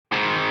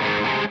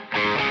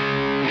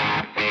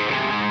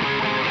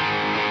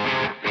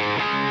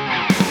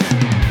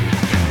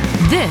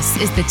This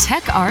is the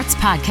Tech Arts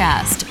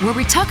Podcast, where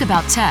we talk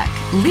about tech,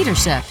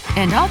 leadership,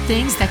 and all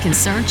things that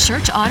concern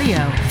church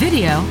audio,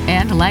 video,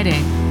 and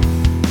lighting.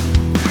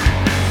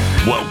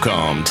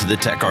 Welcome to the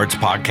Tech Arts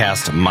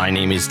Podcast. My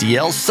name is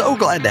DL. So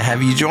glad to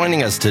have you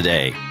joining us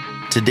today.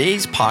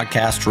 Today's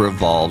podcast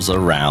revolves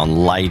around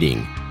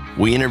lighting.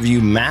 We interview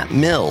Matt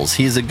Mills.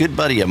 He is a good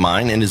buddy of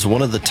mine and is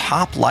one of the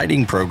top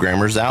lighting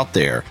programmers out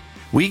there.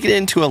 We get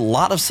into a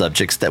lot of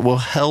subjects that will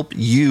help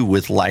you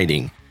with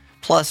lighting.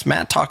 Plus,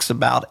 Matt talks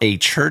about a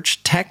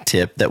church tech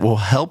tip that will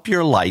help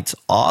your lights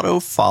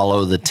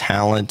auto-follow the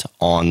talent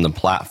on the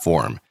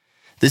platform.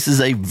 This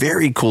is a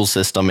very cool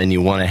system, and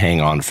you want to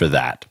hang on for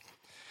that.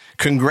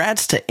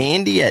 Congrats to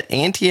Andy at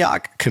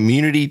Antioch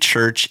Community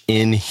Church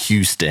in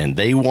Houston.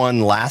 They won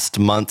last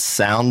month's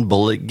Sound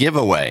Bullet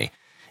giveaway.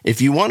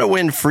 If you want to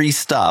win free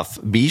stuff,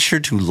 be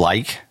sure to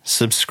like,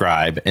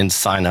 subscribe, and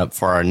sign up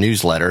for our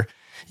newsletter.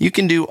 You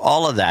can do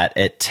all of that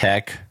at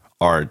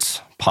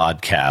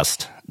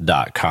techartspodcast.com.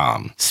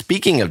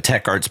 Speaking of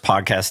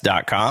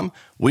techartspodcast.com,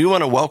 we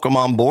want to welcome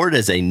on board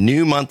as a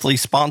new monthly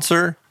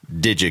sponsor,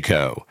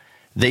 Digico.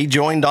 They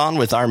joined on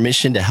with our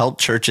mission to help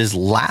churches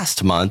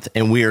last month,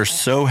 and we are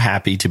so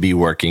happy to be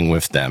working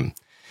with them.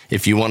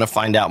 If you want to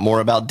find out more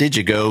about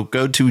Digico,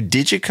 go to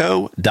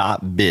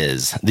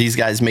digico.biz. These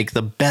guys make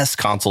the best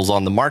consoles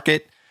on the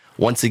market.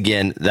 Once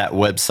again, that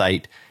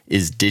website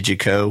is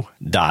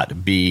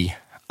digico.biz.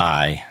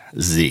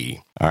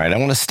 All right, I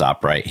want to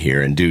stop right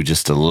here and do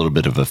just a little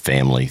bit of a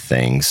family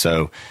thing.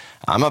 So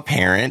I'm a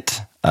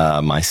parent.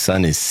 My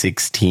son is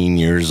 16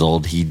 years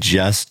old. He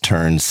just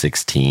turned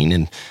 16.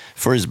 And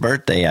for his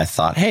birthday, I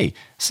thought, hey,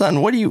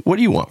 son, what do you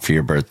want for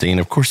your birthday? And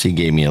of course, he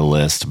gave me a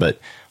list.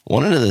 But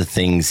one of the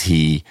things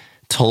he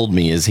told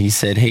me is he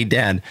said, hey,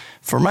 Dad,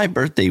 for my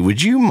birthday,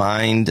 would you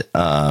mind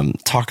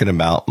talking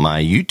about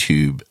my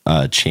YouTube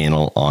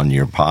channel on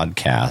your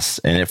podcast?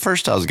 And at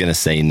first I was going to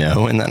say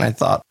no. And then I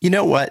thought, you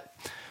know what?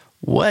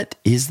 What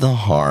is the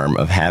harm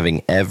of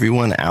having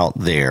everyone out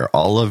there,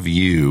 all of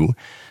you,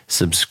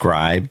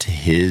 subscribe to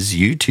his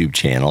YouTube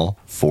channel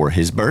for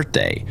his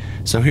birthday?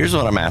 So here's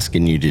what I'm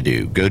asking you to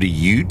do. Go to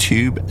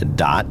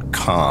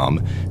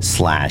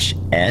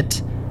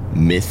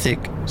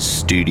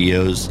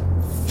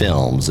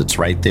youtube.com/@MythicStudiosFilms. It's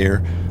right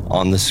there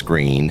on the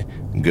screen.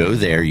 Go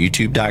there,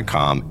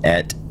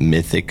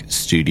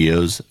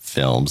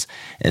 youtube.com/MythicStudiosFilms,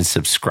 and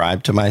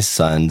subscribe to my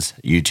son's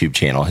YouTube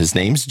channel. His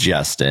name's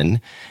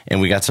Justin, and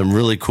we got some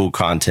really cool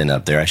content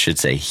up there. I should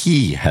say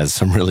he has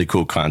some really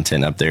cool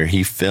content up there.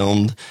 He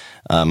filmed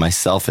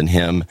myself and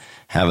him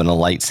having a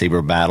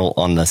lightsaber battle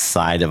on the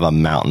side of a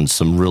mountain,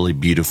 some really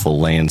beautiful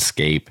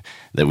landscape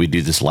that we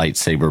do this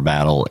lightsaber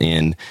battle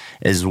in,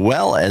 as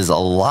well as a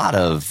lot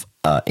of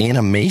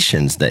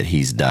animations that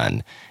he's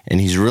done, and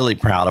he's really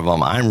proud of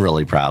them. I'm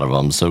really proud of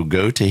them. So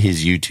go to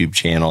his YouTube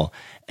channel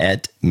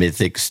at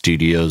Mythic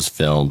Studios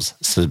Films,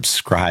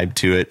 subscribe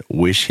to it,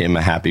 wish him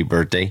a happy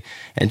birthday,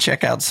 and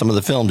check out some of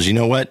the films. You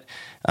know what?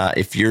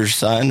 If your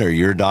son or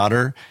your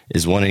daughter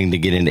is wanting to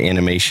get into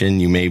animation,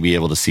 you may be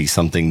able to see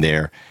something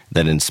there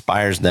that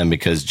inspires them,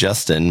 because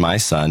Justin, my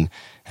son,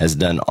 has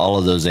done all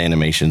of those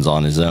animations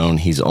on his own.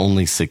 He's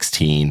only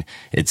 16.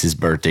 It's his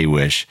birthday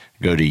wish.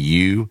 Go to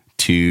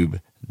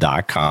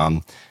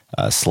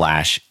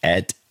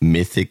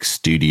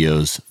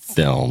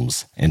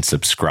youtube.com/@MythicStudiosFilms and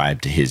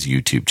subscribe to his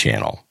YouTube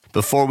channel.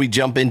 Before we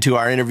jump into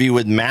our interview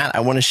with Matt, I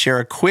want to share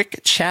a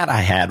quick chat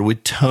I had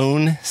with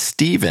Tone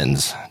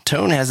Stevens.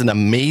 Tone has an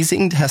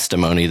amazing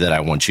testimony that I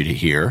want you to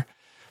hear.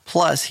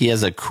 Plus, he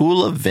has a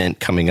cool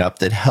event coming up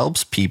that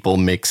helps people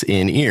mix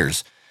in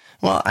ears.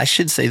 Well, I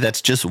should say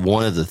that's just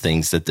one of the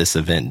things that this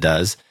event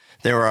does.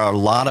 There are a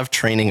lot of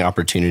training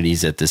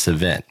opportunities at this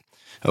event.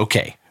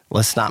 Okay,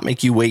 let's not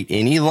make you wait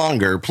any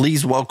longer.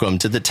 Please welcome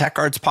to the Tech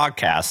Arts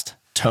Podcast,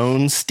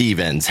 Tone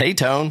Stevens. Hey,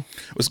 Tone.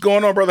 What's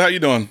going on, brother? How you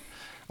doing?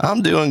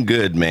 I'm doing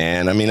good,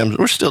 man. I mean,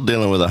 we're still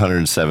dealing with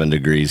 107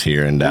 degrees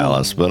here in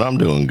Dallas, but I'm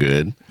doing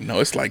good. No,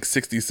 it's like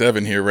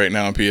 67 here right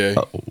now in PA.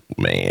 Oh,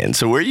 man.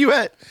 So where are you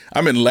at?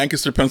 I'm in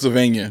Lancaster,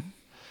 Pennsylvania.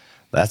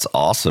 That's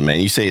awesome,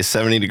 man. You say it's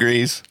 70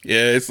 degrees?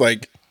 Yeah, it's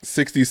like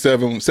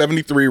 67,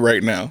 73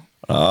 right now.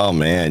 Oh,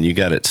 man, you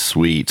got it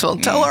sweet. So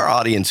tell our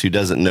audience who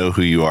doesn't know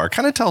who you are,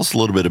 kind of tell us a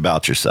little bit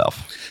about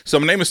yourself. So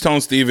my name is Tone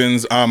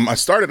Stevens. I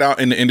started out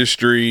in the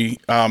industry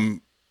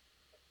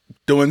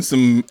doing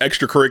some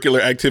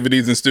extracurricular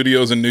activities in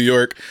studios in New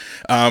York.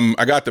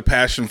 I got the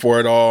passion for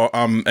it all.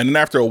 And then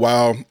after a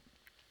while,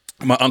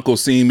 my uncle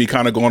seen me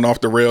kind of going off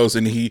the rails,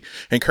 and he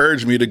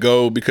encouraged me to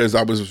go because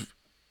I was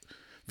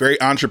very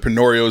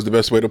entrepreneurial is the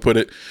best way to put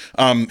it.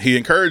 He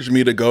encouraged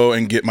me to go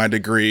and get my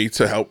degree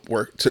to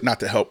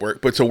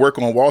work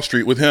on Wall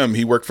Street with him.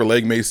 He worked for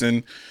Legg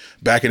Mason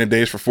back in the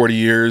days for 40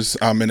 years.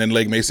 And then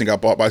Legg Mason got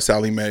bought by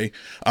Sallie Mae.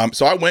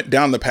 So I went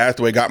down the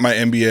pathway, got my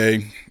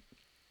MBA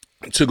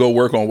to go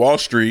work on Wall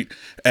Street.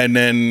 And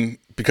then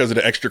because of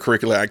the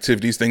extracurricular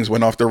activities, things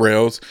went off the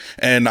rails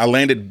and I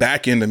landed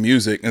back into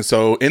music. And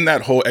so in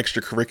that whole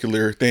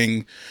extracurricular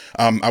thing,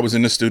 I was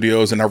in the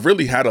studios and I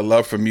really had a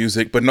love for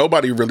music, but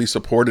nobody really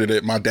supported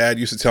it. My dad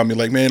used to tell me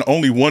like, man,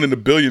 only 1 in a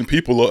billion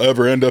people will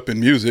ever end up in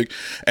music.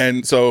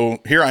 And so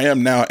here I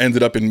am now,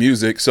 ended up in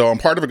music. So I'm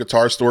part of a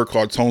guitar store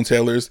called Tone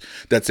Tailors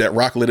that's at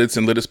Rock Lidditz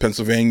in Lidditz,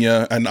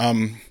 Pennsylvania.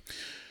 And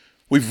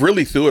we've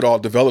really through it all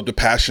developed a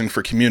passion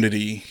for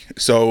community.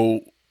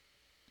 So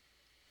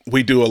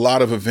we do a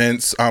lot of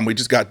events. We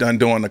just got done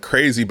doing a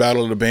crazy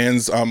Battle of the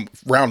Bands.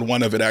 Round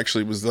 1 of it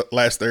actually was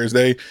last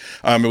Thursday.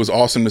 It was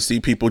awesome to see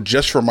people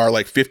just from our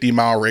like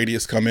 50-mile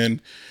radius come in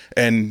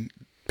and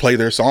play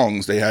their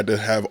songs. They had to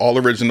have all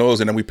originals,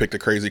 and then we picked a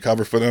crazy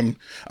cover for them.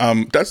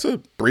 That's a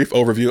brief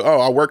overview.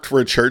 I worked for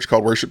a church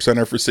called Worship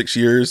Center for 6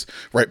 years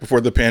right before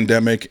the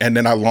pandemic, and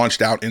then I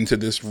launched out into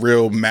this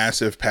real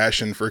massive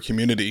passion for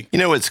community. You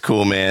know what's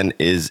cool, man,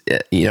 is,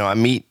 I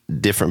meet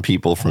different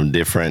people from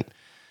different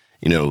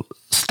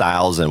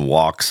styles and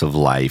walks of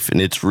life. And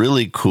it's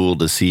really cool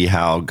to see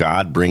how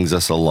God brings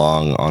us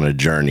along on a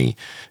journey.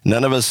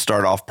 None of us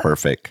start off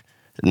perfect.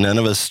 None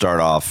of us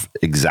start off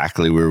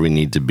exactly where we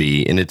need to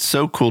be. And it's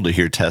so cool to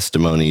hear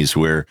testimonies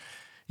where,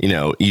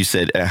 you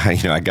said,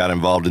 I got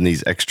involved in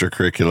these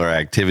extracurricular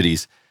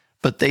activities,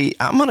 but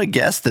I'm going to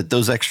guess that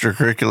those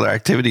extracurricular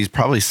activities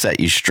probably set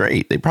you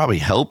straight. They probably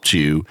helped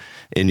you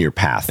in your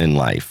path in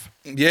life.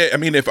 Yeah. I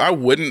mean, if I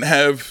wouldn't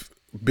have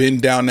been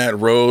down that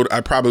road,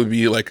 I'd probably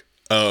be like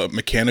a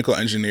mechanical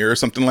engineer or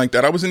something like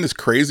that. I was in this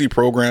crazy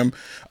program.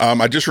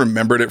 I just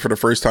remembered it for the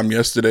first time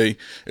yesterday.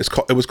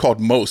 It was called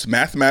MOST,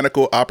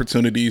 Mathematical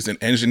Opportunities in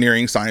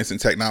Engineering, Science,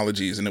 and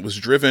Technologies. And it was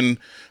driven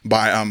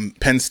by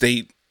Penn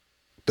State,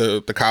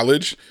 the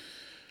college.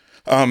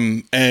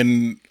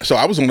 And so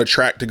I was on the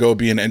track to go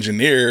be an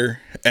engineer,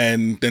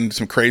 and then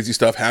some crazy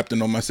stuff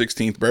happened on my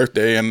 16th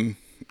birthday, and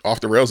off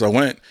the rails I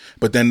went.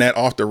 But then that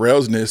off the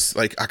railsness,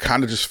 like I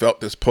kind of just felt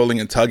this pulling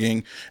and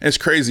tugging. And it's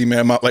crazy,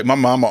 man. My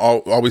mama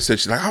always said,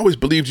 she's like, I always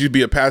believed you'd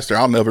be a pastor.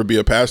 I'll never be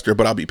a pastor,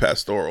 but I'll be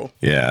pastoral.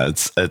 Yeah,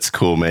 it's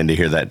cool, man, to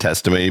hear that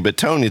testimony. But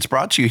Tony, it's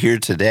brought you here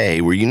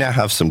today where you now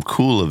have some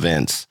cool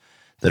events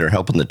that are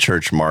helping the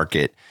church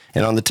market.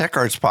 And on the Tech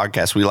Arts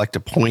podcast, we like to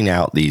point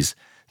out these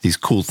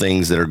cool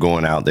things that are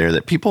going out there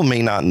that people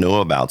may not know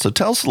about. So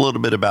tell us a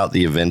little bit about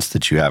the events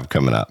that you have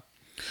coming up.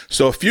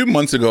 So a few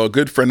months ago, a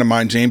good friend of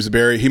mine, James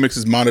Barry, he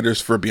mixes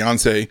monitors for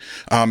Beyonce.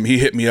 He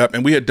hit me up,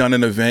 and we had done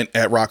an event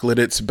at Rock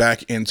Lidditz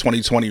back in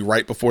 2020,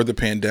 right before the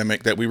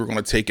pandemic, that we were going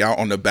to take out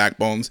on the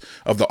backbones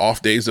of the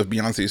off days of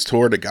Beyonce's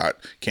tour that got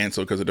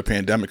canceled because of the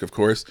pandemic, of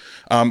course.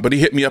 But he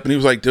hit me up and he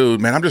was like,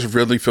 dude, man, I'm just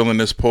really feeling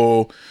this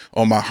pull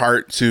on my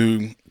heart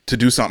to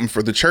do something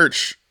for the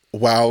church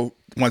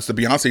once the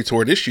Beyonce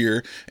tour this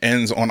year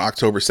ends on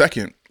October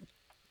 2nd.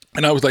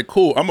 And I was like,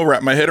 cool, I'm going to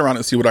wrap my head around it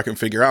and see what I can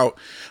figure out.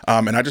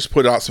 And I just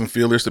put out some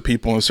feelers to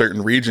people in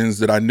certain regions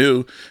that I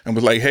knew and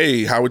was like,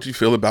 hey, how would you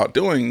feel about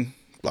doing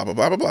blah, blah,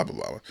 blah, blah, blah,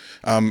 blah,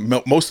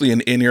 blah. Mostly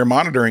an in-ear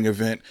monitoring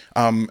event.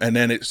 And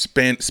then it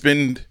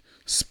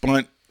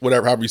spun,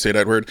 whatever, however you say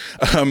that word.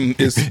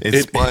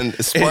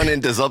 It spun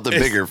into something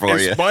bigger for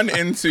you. It spun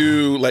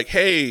into like,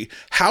 hey,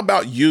 how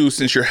about you,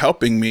 since you're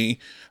helping me,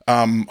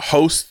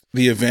 host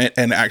the event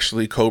and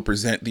actually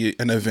co-present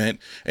an event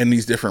in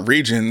these different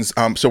regions.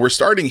 So we're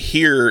starting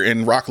here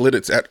in Rock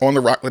Lidditz on the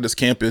Rock Lidditz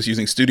campus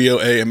using Studio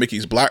A and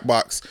Mickey's Black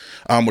Box,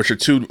 which are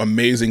two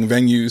amazing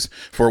venues.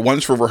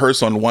 One's for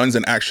rehearsal and one's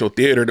an actual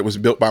theater that was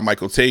built by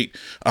Michael Tate.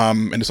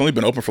 And it's only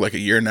been open for like a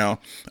year now.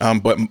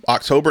 But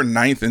October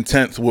 9th and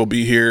 10th we'll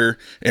be here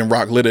in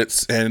Rock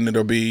Lidditz, and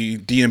it'll be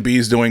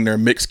D&B's doing their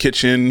mix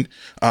kitchen.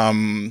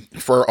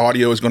 For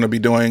audio is going to be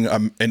doing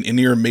an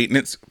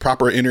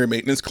proper in-ear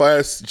maintenance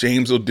class.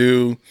 James will do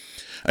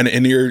an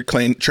in-ear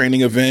training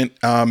event.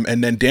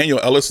 And then Daniel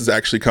Ellis is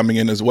actually coming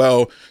in as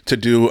well to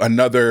do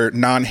another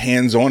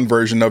non-hands-on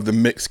version of the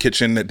mix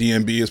kitchen that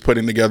D&B is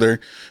putting together,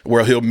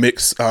 where he'll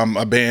mix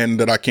a band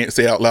that I can't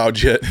say out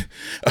loud yet.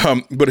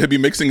 But he'll be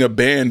mixing a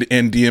band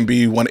in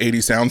D&B 180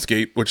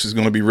 Soundscape, which is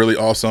going to be really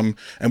awesome.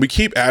 And we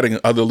keep adding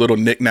other little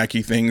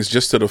knick-knacky things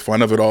just to the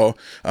fun of it all.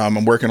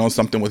 I'm working on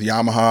something with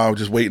Yamaha. I'm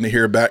just waiting to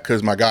hear back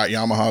because my guy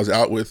Yamaha is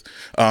out with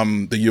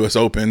the US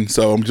Open.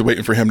 So I'm just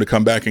waiting for him to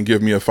come back and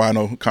give me a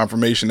final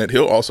confirmation that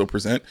he'll also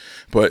present.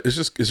 But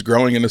it's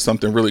growing into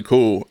something really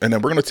cool. And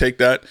then we're going to take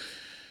that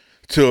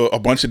to a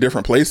bunch of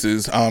different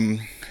places.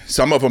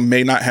 Some of them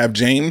may not have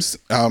James.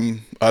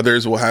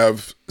 Others will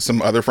have some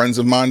other friends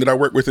of mine that I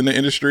work with in the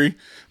industry.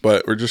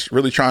 But we're just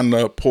really trying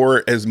to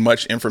pour as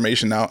much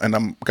information out.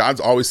 And God's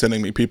always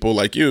sending me people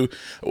like you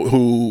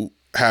who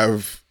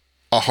have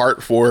a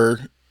heart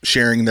for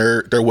sharing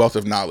their wealth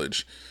of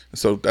knowledge.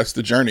 So that's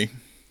the journey.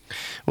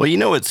 Well, you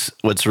know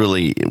what's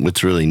really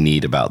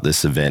neat about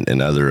this event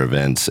and other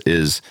events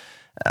is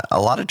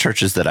a lot of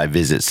churches that I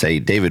visit say,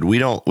 David, we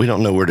don't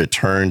know where to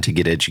turn to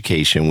get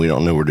education. We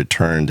don't know where to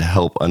turn to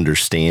help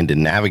understand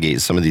and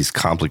navigate some of these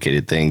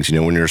complicated things. You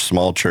know, when you're a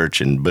small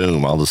church and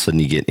boom, all of a sudden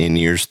you get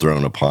in-ears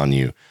thrown upon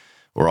you,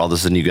 or all of a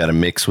sudden you got to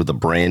mix with a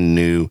brand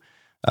new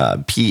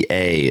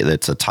PA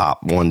that's a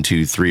top 1,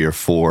 2, 3, or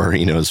 4,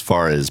 as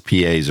far as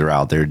PAs are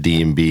out there,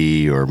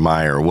 D&B or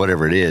Meyer or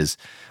whatever it is,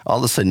 all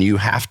of a sudden you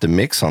have to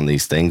mix on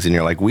these things and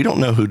you're like, we don't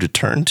know who to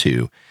turn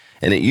to.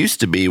 And it used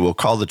to be, we'll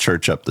call the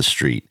church up the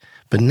street.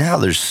 But now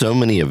there's so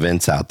many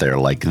events out there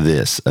like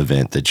this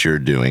event that you're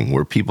doing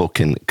where people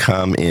can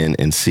come in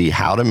and see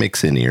how to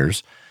mix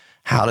in-ears,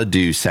 how to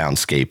do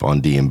soundscape on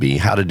D&B,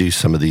 how to do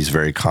some of these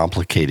very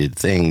complicated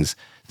things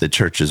that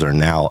churches are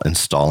now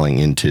installing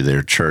into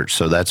their church.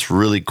 So that's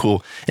really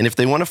cool. And if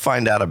they want to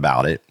find out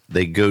about it,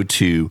 they go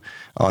to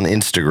on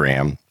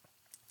Instagram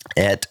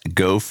at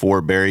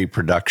Go4Berry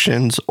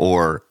Productions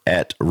or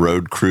at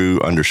Road Crew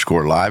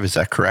 _live. Is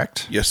that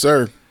correct? Yes,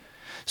 sir.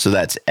 So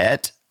that's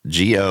at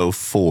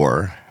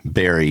Go4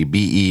 Berry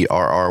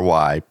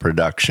BERRY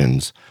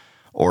Productions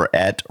or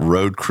at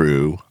Road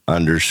Crew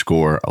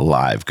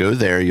 _live. Go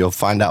there. You'll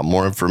find out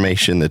more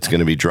information that's going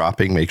to be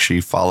dropping. Make sure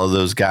you follow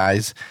those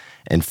guys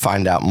and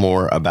find out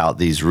more about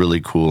these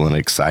really cool and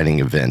exciting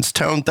events.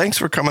 Tone, thanks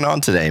for coming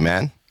on today,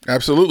 man.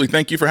 Absolutely.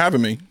 Thank you for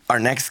having me. Our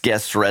next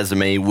guest's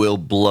resume will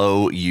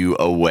blow you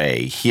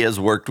away. He has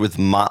worked with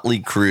Motley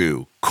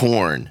Crue,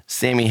 Korn,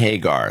 Sammy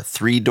Hagar,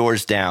 Three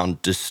Doors Down,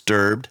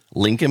 Disturbed,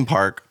 Linkin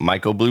Park,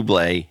 Michael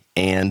Bublé,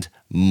 and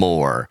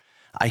more.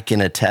 I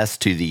can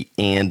attest to the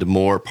 "and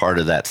more" part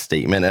of that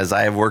statement, as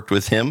I have worked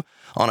with him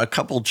on a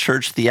couple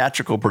church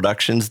theatrical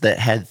productions that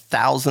had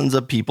thousands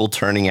of people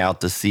turning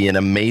out to see an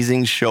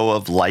amazing show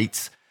of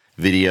lights,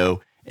 video,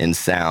 and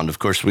sound. Of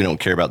course, we don't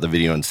care about the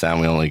video and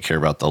sound. We only care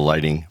about the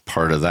lighting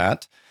part of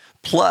that.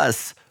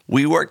 Plus,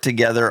 we worked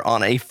together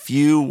on a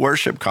few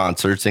worship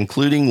concerts,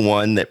 including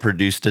one that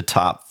produced a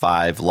top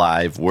 5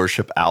 live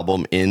worship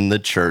album in the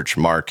church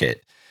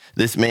market.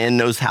 This man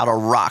knows how to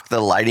rock the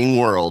lighting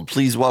world.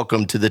 Please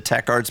welcome to the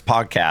Tech Arts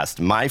Podcast,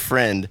 my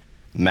friend,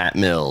 Matt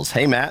Mills.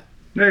 Hey, Matt.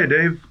 Hey,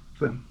 Dave.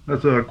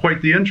 That's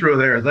quite the intro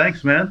there.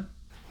 Thanks, man.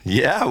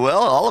 Yeah, well,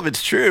 all of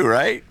it's true,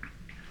 right?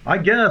 I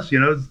guess,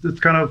 it's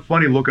kind of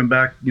funny looking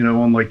back,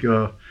 on like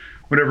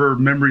whenever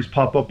memories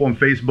pop up on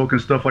Facebook and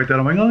stuff like that.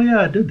 I'm like, oh,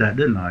 yeah, I did that,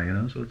 didn't I?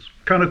 So it's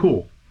kind of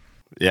cool.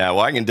 Yeah,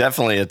 well, I can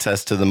definitely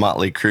attest to the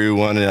Motley Crue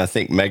one, and I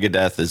think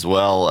Megadeth as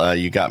well.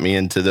 You got me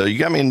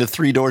into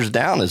Three Doors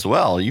Down as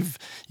well. You've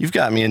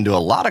got me into a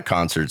lot of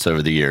concerts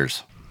over the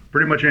years.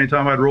 Pretty much any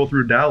time I'd roll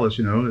through Dallas,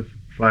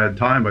 if I had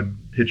time, I'd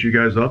hit you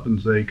guys up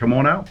and say, come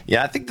on out.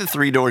 Yeah, I think the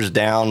Three Doors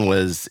Down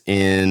was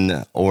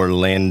in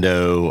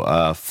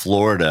Orlando,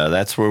 Florida.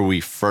 That's where we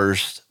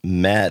first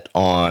met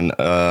on,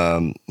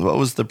 what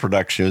was the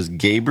production? It was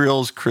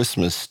Gabriel's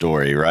Christmas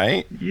Story,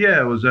 right?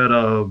 Yeah, it was at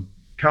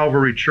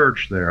Calvary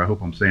Church there. I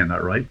hope I'm saying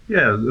that right.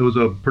 Yeah, there was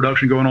a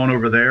production going on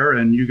over there,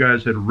 and you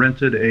guys had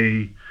rented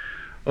a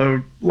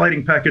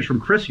lighting package from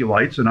Chrissy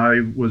Lights, and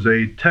I was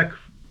a tech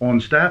on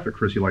staff at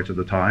Chrissy Lights at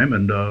the time,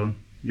 and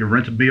you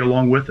rented me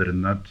along with it,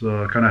 and that's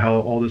kind of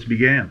how all this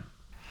began.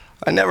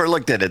 I never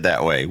looked at it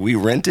that way. We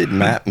rented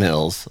Matt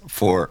Mills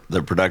for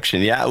the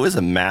production. Yeah, it was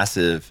a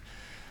massive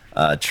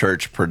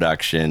church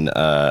production.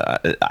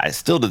 I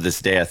still to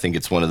this day, I think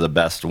it's one of the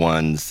best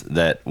ones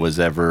that was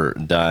ever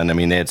done. I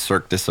mean, they had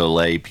Cirque du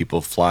Soleil,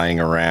 people flying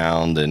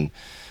around, and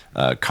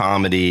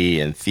comedy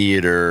and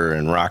theater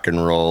and rock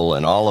and roll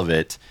and all of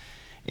it.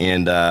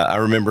 And I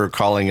remember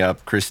calling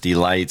up Christy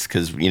Lights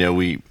because,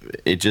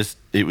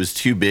 it was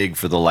too big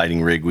for the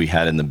lighting rig we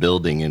had in the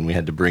building, and we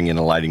had to bring in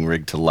a lighting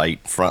rig to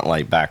light, front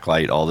light, back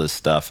light, all this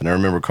stuff. And I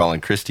remember calling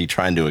Christy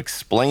trying to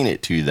explain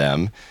it to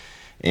them,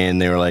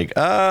 and they were like,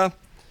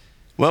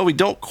 well, we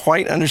don't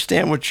quite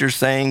understand what you're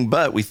saying,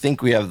 but we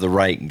think we have the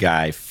right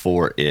guy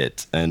for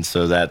it. And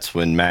so that's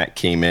when Matt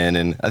came in,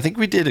 and I think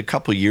we did a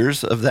couple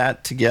years of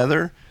that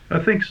together. I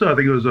think so. I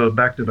think it was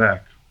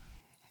back-to-back.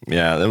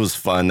 Yeah, that was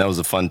fun. That was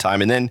a fun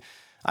time. And then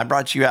I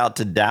brought you out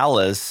to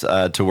Dallas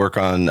to work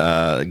on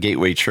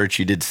Gateway Church.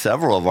 You did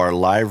several of our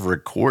live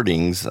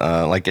recordings.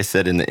 Like I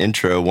said in the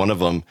intro, one of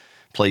them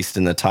placed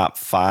in the top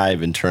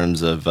 5 in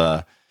terms of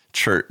the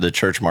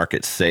church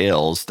market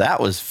sales. That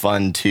was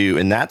fun too.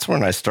 And that's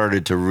when I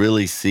started to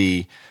really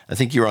see, I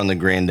think you were on the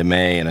Grand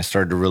May, and I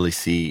started to really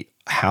see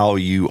how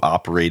you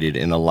operated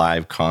in a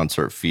live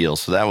concert feel.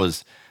 So that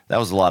was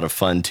a lot of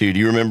fun too.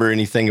 Do you remember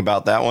anything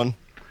about that one?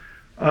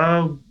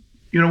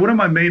 One of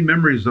my main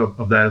memories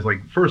of that is,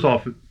 like, first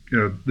off,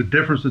 the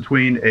difference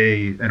between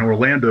an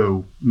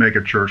Orlando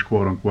mega church,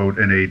 quote unquote,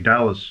 and a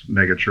Dallas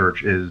mega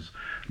church is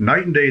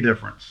night and day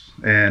difference.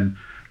 And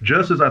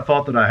just as I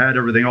thought that I had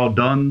everything all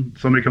done,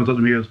 somebody comes up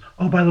to me and goes,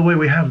 oh, by the way,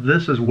 we have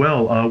this as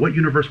well. What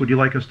universe would you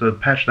like us to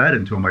patch that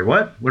into? I'm like,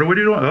 what? What are we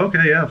doing?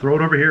 Okay, yeah, throw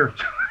it over here.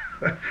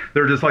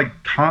 They're just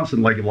like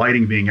constant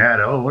lighting being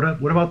added. Oh,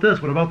 what about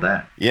this? What about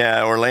that?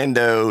 Yeah,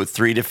 Orlando,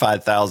 3,000 to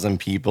 5,000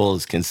 people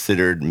is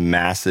considered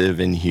massive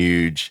and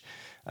huge.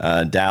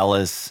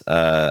 Dallas,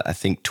 I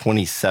think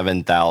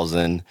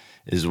 27,000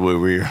 is where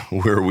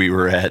we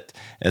were at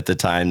the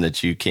time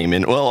that you came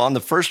in. Well, on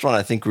the first one,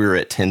 I think we were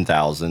at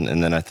 10,000,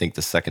 and then I think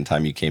the second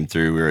time you came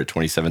through, we were at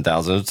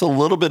 27,000. It's a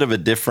little bit of a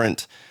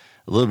different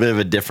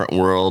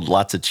world.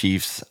 Lots of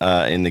chiefs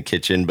in the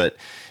kitchen, but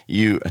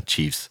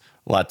Chiefs.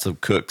 lots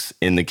of cooks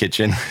in the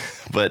kitchen.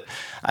 But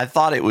I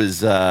thought it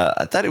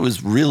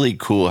was really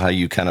cool how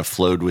you kind of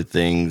flowed with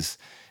things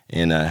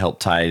and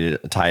helped tie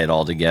it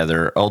all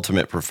together.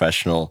 Ultimate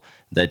professional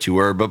that you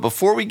were. But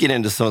before we get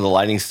into some of the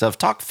lighting stuff,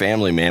 talk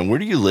family, man. Where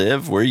do you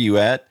live? Where are you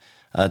at?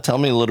 Tell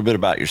me a little bit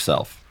about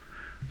yourself.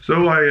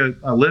 So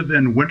I live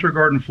in Winter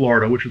Garden,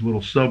 Florida, which is a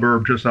little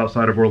suburb just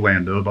outside of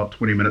Orlando, about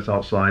 20 minutes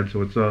outside.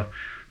 So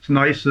it's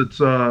nice. It's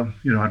I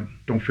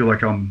don't feel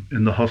like I'm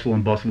in the hustle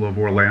and bustle of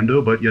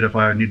Orlando, but yet if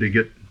I need to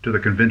get to the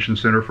convention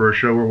center for a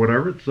show or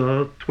whatever, it's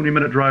a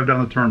 20-minute drive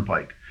down the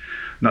turnpike.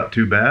 Not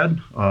too bad.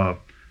 I'm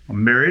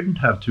married,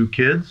 have 2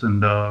 kids,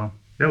 and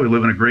we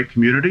live in a great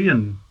community,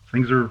 and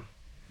things are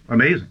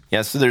amazing.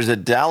 Yeah. So there's a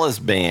Dallas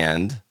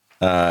band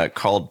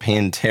called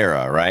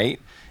Pantera, right?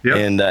 Yep.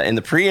 And in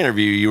the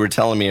pre-interview, you were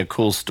telling me a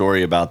cool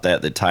story about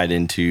that tied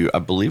into, I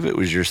believe it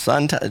was your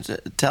son.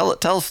 Tell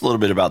us a little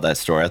bit about that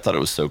story. I thought it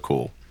was so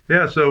cool.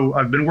 Yeah, so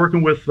I've been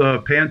working with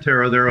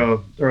Pantera. They're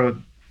a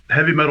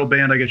heavy metal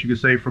band, I guess you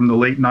could say, from the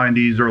late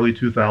 90s, early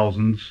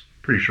 2000s.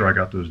 Pretty sure I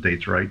got those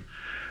dates right.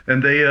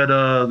 And they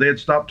had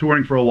stopped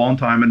touring for a long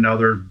time, and now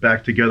they're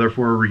back together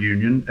for a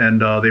reunion.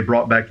 And they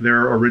brought back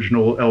their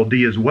original LD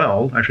as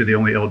well. Actually, the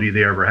only LD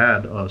they ever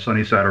had,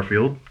 Sonny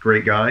Satterfield,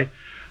 great guy.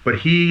 But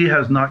he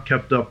has not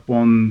kept up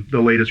on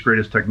the latest,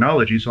 greatest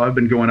technology. So I've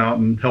been going out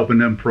and helping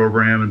them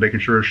program and making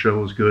sure his show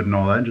was good and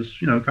all that, and just,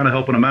 kind of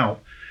helping him out.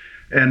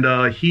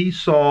 And he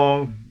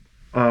saw,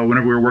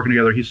 whenever we were working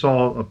together, he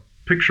saw a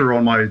picture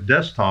on my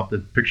desktop. The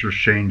pictures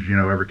change,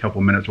 every couple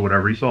of minutes or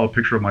whatever. He saw a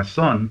picture of my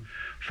son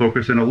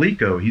focus in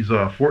Alico. He's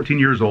 14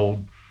 years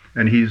old,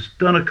 and he's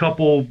done a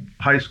couple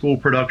high school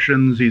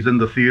productions. He's in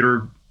the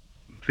theater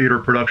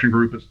production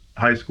group at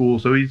high school.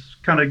 So he's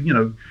kind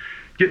of,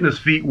 getting his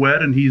feet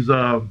wet, and he's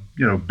been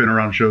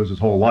around shows his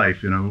whole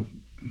life,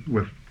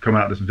 with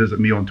coming out to visit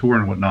me on tour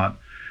and whatnot.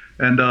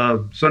 And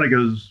Sonny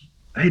goes,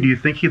 "Hey, do you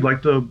think he'd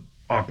like to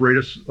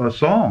operate a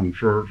song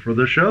for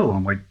the show?"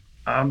 I'm like,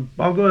 I'll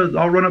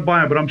run it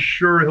by him, but I'm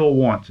sure he'll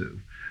want to.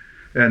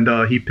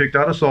 And he picked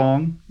out a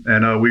song,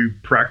 and we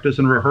practiced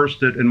and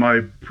rehearsed it in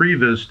my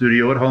previs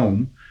studio at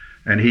home,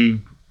 and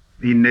he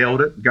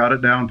nailed it, got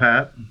it down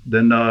pat.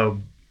 Then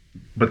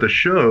but the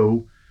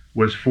show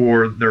was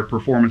for their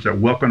performance at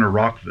Welcome to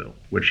Rockville,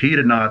 which he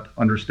did not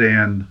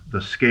understand the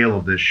scale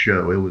of this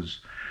show. It was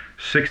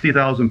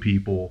 60,000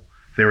 people.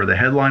 They were the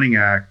headlining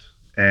act,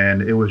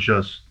 and it was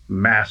just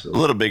massive. A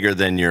little bigger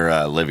than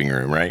your living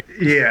room, right?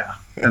 Yeah.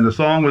 And the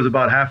song was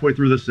about halfway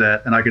through the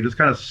set, and I could just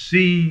kind of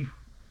see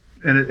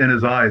in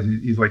his eyes,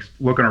 he's like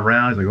looking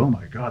around. He's like, "Oh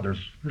my God,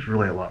 there's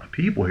really a lot of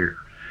people here."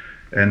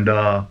 And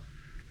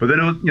but then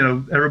it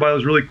was, everybody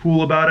was really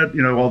cool about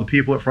it. All the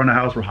people at front of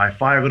the house were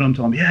high-fiving him,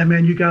 telling him, "Yeah,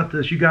 man, you got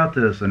this, you got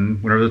this."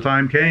 And whenever the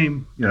time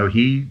came,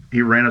 he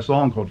ran a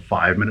song called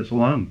 5 Minutes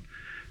Alone,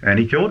 and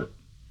he killed it.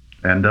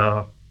 And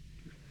I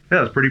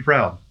was pretty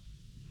proud.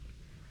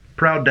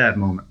 Proud dad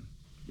moment.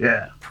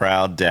 Yeah.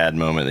 Proud dad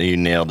moment. You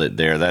nailed it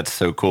there. That's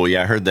so cool.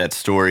 Yeah, I heard that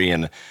story,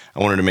 and I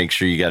wanted to make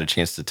sure you got a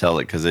chance to tell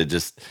it, because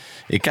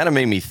it kind of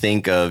made me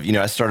think of,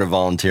 I started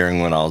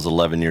volunteering when I was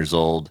 11 years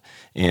old.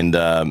 And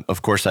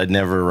of course, I'd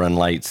never run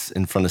lights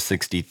in front of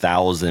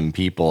 60,000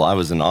 people. I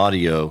was an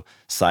audio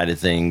side of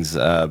things,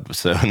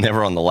 so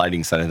never on the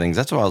lighting side of things.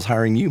 That's why I was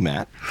hiring you,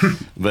 Matt.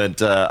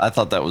 But I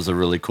thought that was a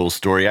really cool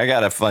story. I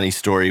got a funny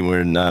story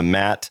when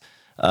Matt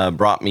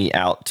brought me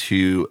out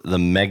to the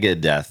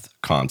Megadeth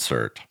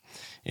concert.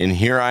 And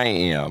here I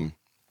am.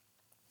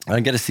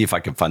 I got to see if I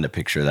can find a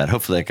picture of that.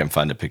 Hopefully I can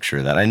find a picture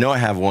of that. I know I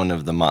have one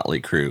of the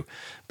Motley Crue,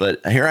 but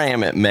here I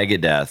am at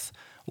Megadeth,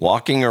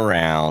 walking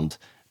around,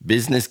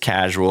 business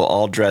casual,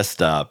 all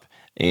dressed up,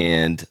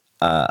 and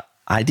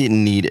I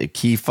didn't need a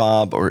key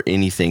fob or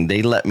anything.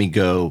 They let me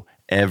go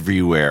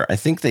everywhere. I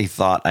think they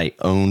thought I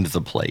owned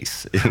the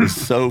place. It was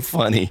so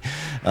funny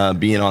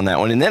being on that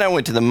one. And then I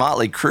went to the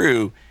Motley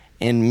Crue,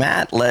 and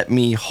Matt let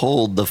me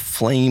hold the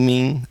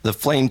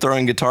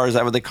flame-throwing guitar. Is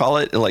that what they call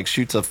it? It like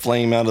shoots a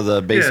flame out of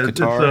the bass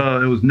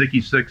guitar? It was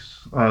Nikki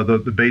Sixx,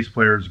 the bass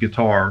player's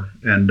guitar.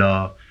 And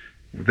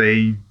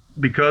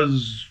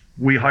because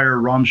we hire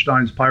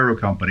Rammstein's Pyro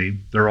Company,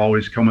 they're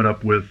always coming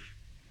up with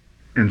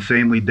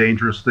insanely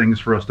dangerous things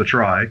for us to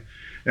try.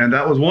 And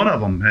that was one of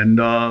them. And,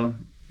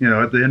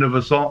 at the end of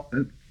a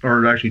song,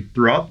 or actually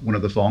throughout one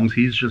of the songs,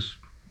 he's just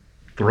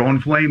throwing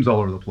flames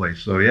all over the place.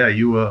 So, yeah,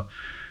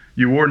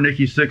 you wore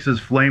Nikki Sixx's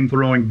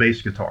flame-throwing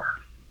bass guitar.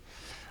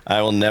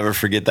 I will never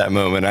forget that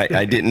moment.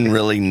 I didn't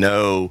really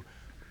know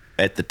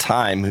at the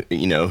time,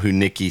 who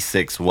Nikki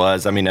Sixx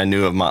was. I mean, I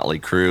knew of Motley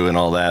Crue and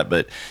all that,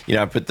 but,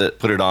 I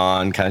put it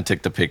on, kind of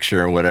took the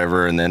picture or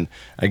whatever, and then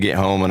I get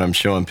home and I'm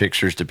showing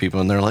pictures to people,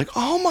 and they're like,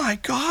 "Oh my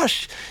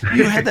gosh,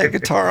 you had that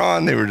guitar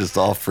on." They were just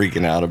all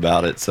freaking out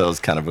about it, so it was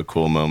kind of a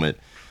cool moment.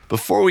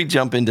 Before we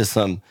jump into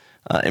some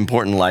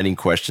important lighting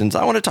questions,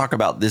 I want to talk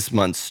about this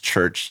month's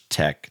church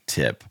tech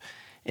tip.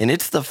 And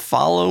it's the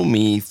Follow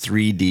Me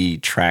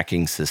 3D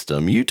tracking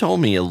system. You told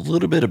me a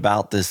little bit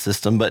about this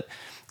system, but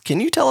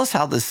can you tell us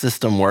how this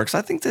system works?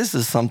 I think this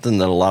is something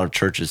that a lot of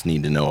churches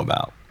need to know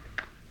about.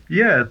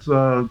 Yeah,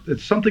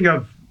 it's something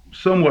I've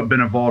somewhat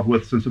been involved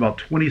with since about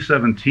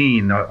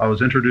 2017. I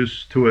was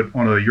introduced to it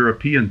on a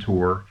European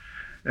tour.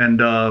 And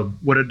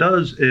what it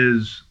does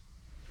is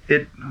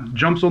it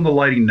jumps on the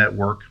lighting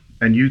network,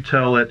 and you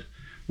tell it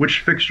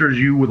which fixtures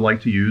you would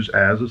like to use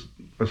as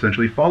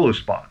essentially follow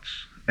spots.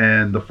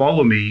 And the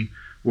follow me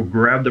will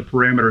grab the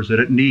parameters that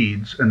it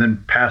needs and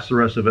then pass the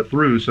rest of it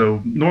through.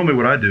 So normally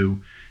what I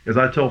do is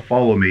I tell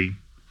follow me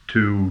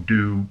to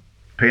do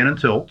pan and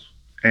tilt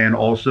and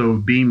also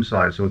beam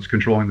size. So it's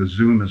controlling the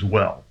zoom as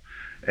well.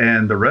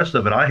 And the rest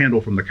of it I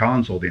handle from the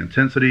console, the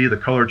intensity, the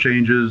color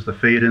changes, the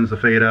fade ins, the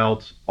fade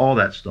outs, all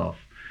that stuff.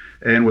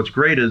 And what's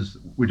great is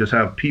we just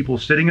have people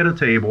sitting at a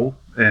table,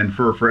 and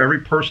for every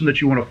person that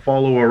you want to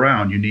follow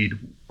around, you need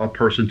a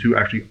person to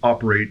actually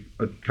operate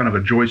a kind of a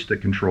joystick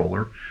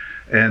controller.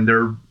 And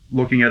they're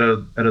looking at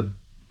a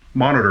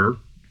monitor,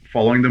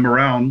 following them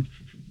around,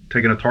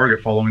 taking a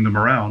target, following them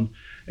around.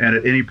 And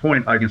at any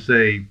point I can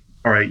say,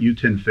 all right, you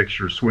 10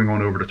 fixtures, swing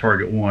on over to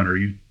target 1, or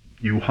you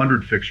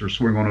 100 fixtures,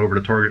 swing on over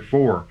to target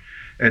 4.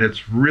 And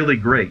it's really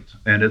great.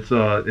 And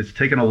it's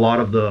taken a lot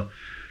of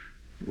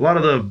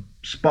the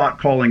spot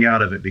calling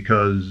out of it,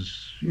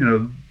 because,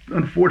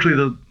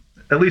 unfortunately,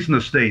 at least in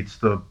the States,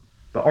 the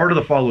art of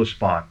the follow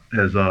spot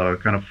has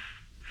kind of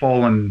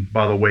fallen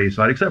by the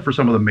wayside, except for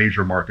some of the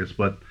major markets.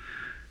 But,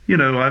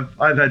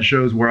 I've had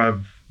shows where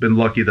I've been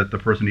lucky that the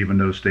person even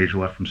knows stage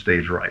left from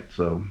stage right.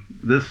 So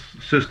this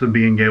system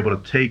being able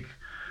to take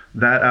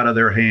that out of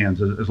their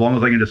hands, as long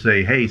as I can just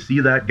say, hey, see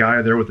that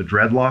guy there with the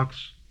dreadlocks?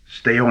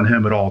 Stay on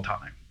him at all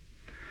time.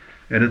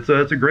 And it's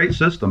a great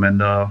system.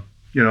 And,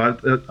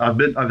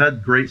 I've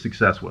had great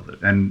success with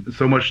it, and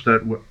so much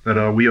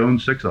that we own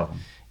 6 of them.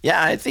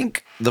 Yeah, I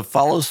think the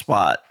follow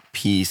spot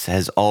piece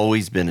has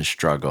always been a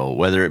struggle,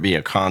 whether it be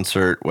a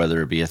concert,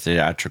 whether it be a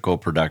theatrical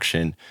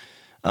production.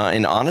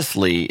 And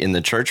honestly, in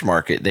the church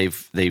market,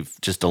 they've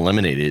just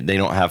eliminated it. They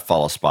don't have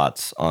follow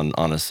spots on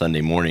a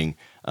Sunday morning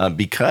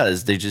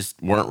because they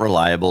just weren't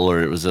reliable,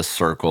 or it was a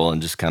circle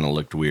and just kind of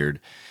looked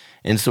weird.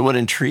 And so what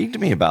intrigued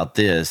me about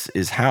this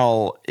is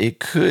how it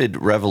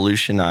could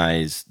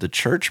revolutionize the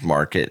church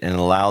market and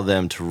allow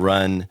them to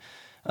run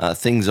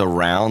things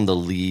around the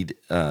lead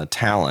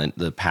talent,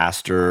 the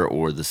pastor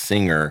or the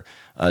singer,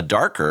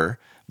 darker,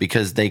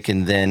 because they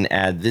can then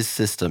add this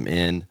system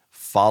in,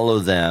 follow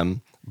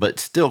them, but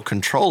still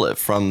control it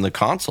from the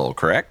console,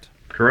 correct?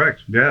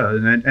 Correct, yeah.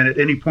 And at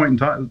any point in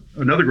time,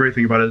 another great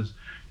thing about it is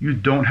you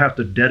don't have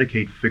to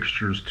dedicate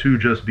fixtures to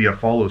just be a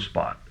follow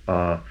spot.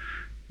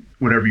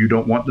 Whenever you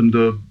don't want them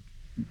to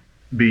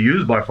be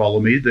used by follow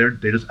me,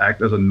 they just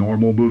act as a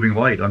normal moving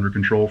light under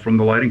control from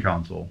the lighting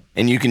console.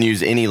 And you can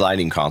use any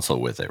lighting console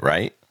with it,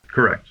 right?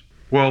 Correct.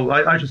 Well,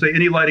 I should say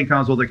any lighting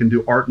console that can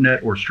do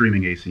ArtNet or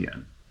streaming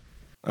ACN.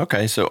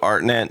 Okay, so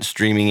ArtNet,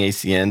 streaming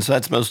ACN, so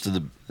that's most of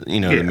the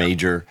the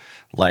major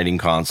lighting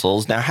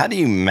consoles. Now, how do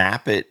you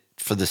map it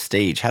for the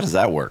stage? How does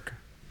that work?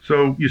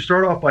 So you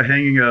start off by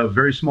hanging a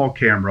very small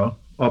camera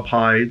up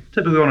high,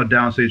 typically on a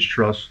downstage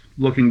truss,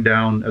 looking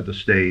down at the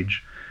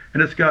stage.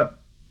 And it's got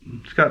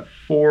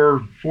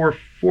four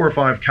or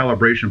five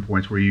calibration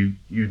points where you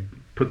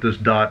put this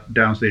dot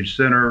downstage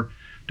center,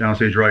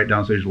 downstage right,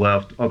 downstage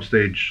left,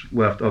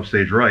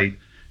 upstage right,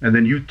 and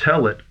then you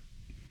tell it,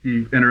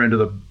 you enter into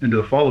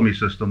the follow me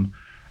system,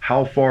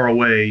 how far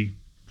away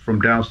from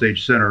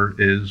downstage center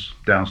is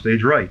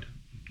downstage right,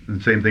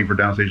 and same thing for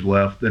downstage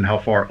left, and how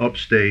far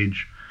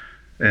upstage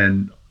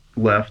and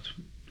left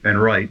and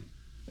right,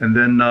 and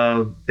then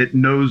it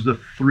knows the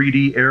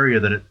 3D area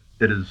that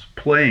it is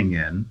playing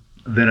in.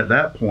 Then at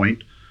that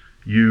point,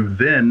 you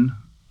then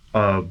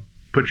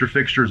put your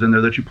fixtures in there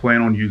that you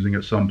plan on using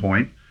at some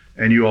point,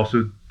 and you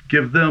also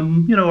give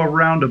them, a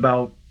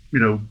roundabout,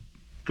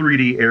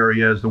 3D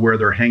area as to where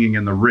they're hanging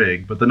in the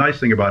rig. But the nice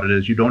thing about it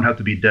is you don't have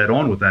to be dead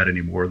on with that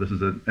anymore. This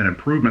is an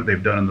improvement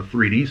they've done in the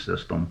 3D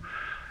system.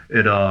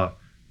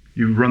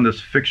 You run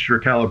this fixture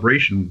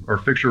calibration or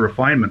fixture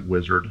refinement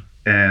wizard,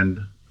 and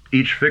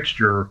each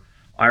fixture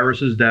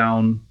irises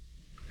down,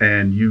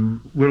 and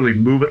you literally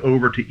move it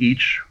over to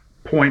each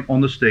point on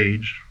the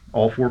stage,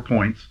 all 4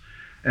 points,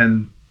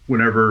 and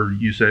whenever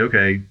you say,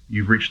 okay,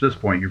 you've reached this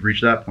point, you've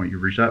reached that point,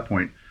 you've reached that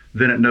point,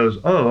 then it knows,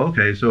 oh,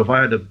 okay, so if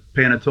I had to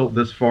pan and tilt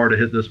this far to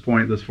hit this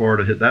point, this far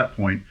to hit that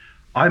point,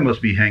 I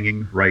must be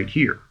hanging right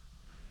here.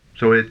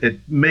 So it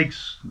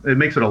makes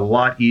it a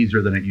lot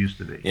easier than it used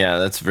to be. Yeah,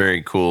 that's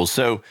very cool.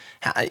 So,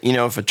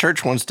 if a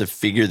church wants to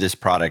figure this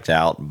product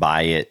out,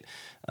 buy it,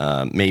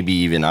 maybe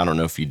even, I don't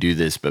know if you do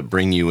this, but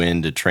bring you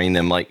in to train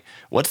them, like,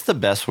 what's the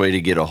best way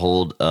to get a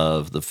hold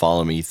of the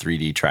Follow Me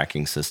 3D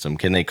tracking system?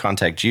 Can they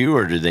contact you,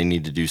 or do they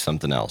need to do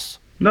something else?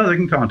 No, they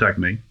can contact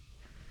me.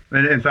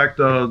 And in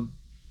fact,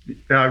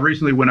 I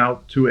recently went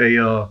out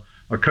to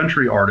a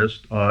country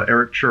artist,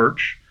 Eric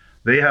Church.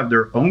 They have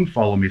their own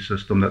Follow Me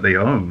system that they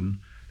own.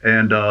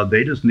 And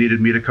they just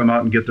needed me to come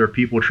out and get their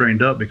people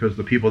trained up, because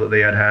the people that they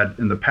had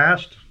in the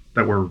past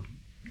that were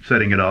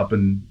setting it up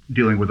and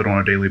dealing with it on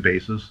a daily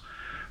basis,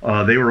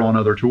 they were on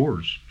other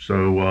tours.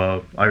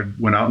 So I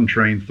went out and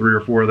trained 3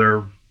 or 4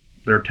 of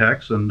their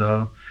techs, and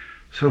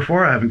so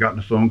far I haven't gotten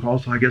a phone call,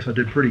 so I guess I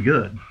did pretty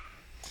good.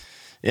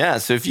 Yeah,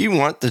 so if you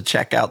want to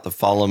check out the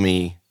Follow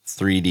Me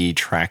 3D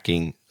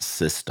tracking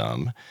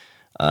system,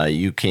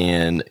 you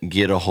can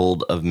get a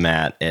hold of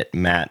Matt at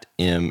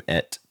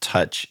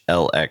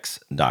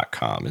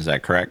mattm@touchlx.com. Is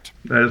that correct?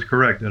 That is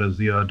correct. That is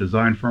the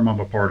design firm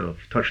I'm a part of,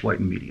 Touchlight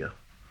and Media.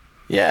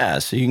 Yeah,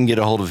 so you can get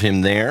a hold of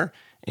him there,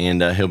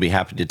 and he'll be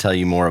happy to tell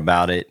you more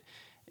about it,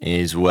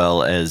 as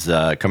well as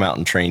come out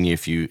and train you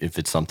if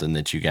it's something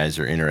that you guys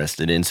are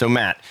interested in. So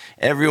Matt,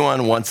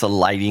 everyone wants a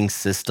lighting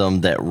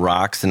system that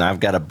rocks, and I've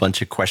got a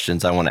bunch of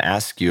questions I want to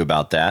ask you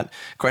about that.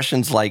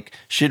 Questions like,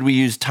 should we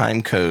use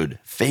time code,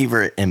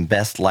 favorite and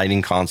best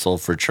lighting console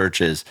for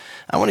churches?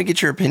 I want to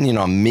get your opinion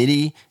on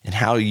MIDI and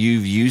how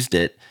you've used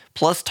it,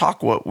 plus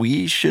talk what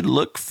we should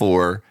look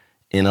for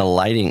in a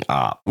lighting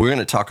op. We're going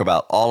to talk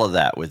about all of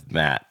that with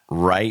Matt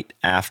right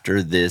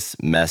after this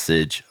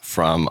message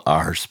from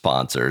our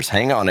sponsors.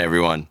 Hang on,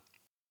 everyone.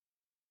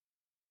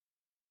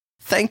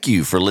 Thank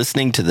you for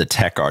listening to the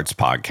Tech Arts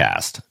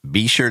Podcast.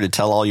 Be sure to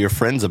tell all your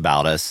friends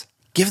about us.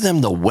 Give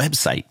them the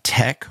website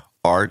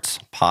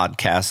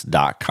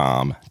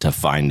techartspodcast.com to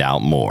find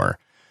out more.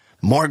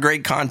 More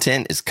great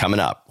content is coming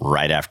up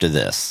right after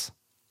this.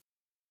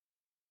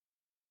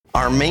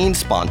 Our main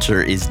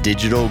sponsor is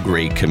Digital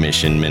Great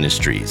Commission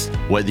Ministries.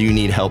 Whether you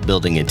need help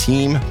building a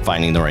team,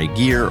 finding the right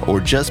gear, or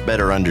just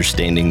better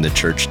understanding the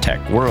church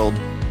tech world,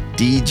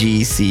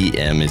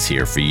 DGCM is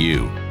here for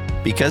you.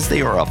 Because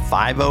they are a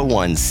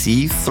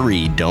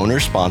 501c3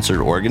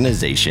 donor-sponsored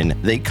organization,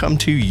 they come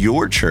to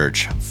your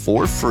church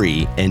for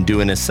free and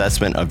do an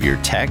assessment of your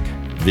tech,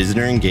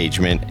 visitor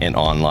engagement, and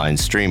online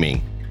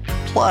streaming.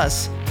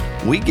 Plus,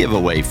 we give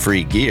away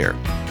free gear.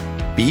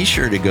 Be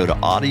sure to go to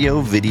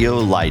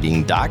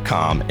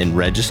audiovideolighting.com and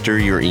register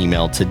your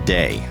email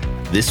today.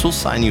 This will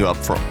sign you up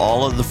for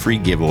all of the free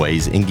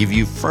giveaways and give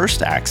you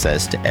first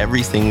access to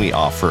everything we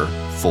offer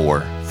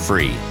for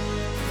free.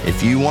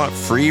 If you want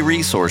free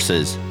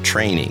resources,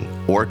 training,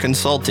 or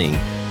consulting,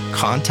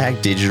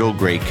 contact Digital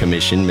Great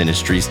Commission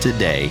Ministries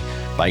today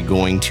by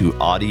going to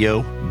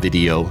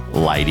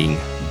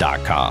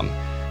audiovideolighting.com.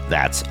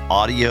 That's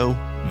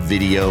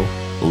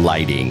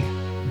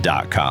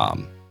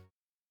audiovideolighting.com.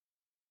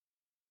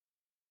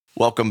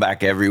 Welcome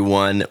back,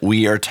 everyone.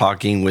 We are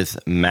talking with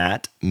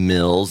Matt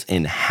Mills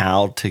in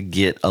how to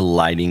get a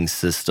lighting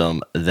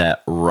system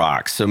that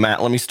rocks. So,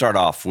 Matt, let me start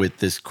off with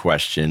this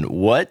question.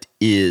 What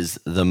is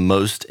the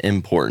most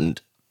important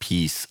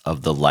piece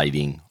of the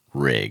lighting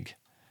rig?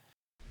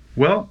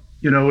 Well,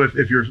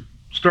 if you're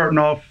starting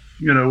off,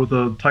 with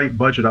a tight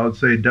budget, I would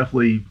say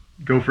definitely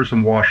go for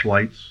some wash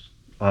lights,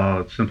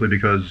 simply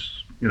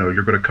because,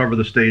 you're going to cover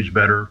the stage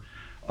better.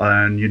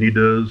 And you need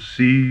to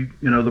see,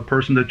 the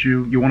person that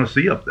you want to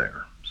see up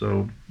there.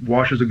 So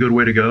wash is a good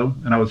way to go.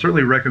 And I would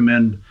certainly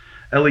recommend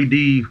an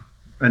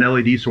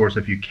LED source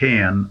if you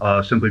can,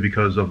 simply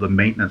because of the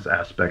maintenance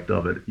aspect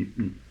of it.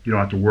 You don't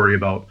have to worry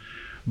about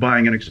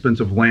buying an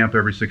expensive lamp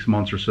every 6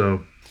 months or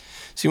so.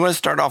 So you want to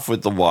start off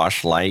with the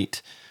wash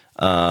light.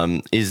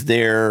 Is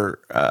there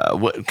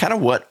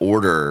what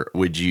order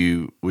would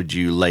you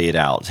lay it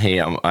out?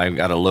 Hey, I've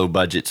got a low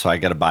budget, so I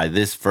got to buy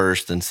this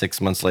first, and 6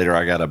 months later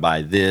I got to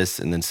buy this,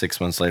 and then 6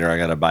 months later I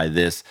got to buy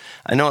this.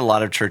 I know a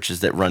lot of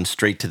churches that run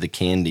straight to the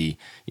candy,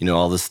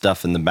 all the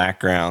stuff in the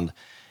background,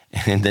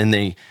 and then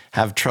they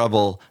have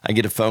trouble. I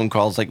get a phone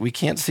call, it's like, we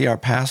can't see our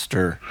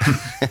pastor.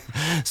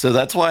 So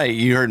that's why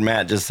you heard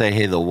Matt just say,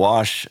 hey, the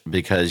wash,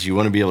 because you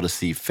want to be able to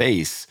see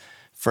face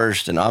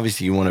first, and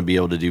obviously you want to be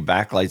able to do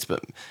backlights,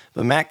 but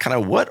Matt, kind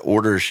of what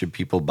order should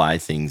people buy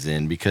things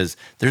in? Because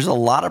there's a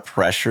lot of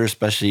pressure,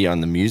 especially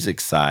on the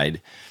music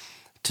side,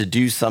 to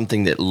do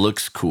something that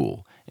looks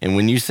cool. And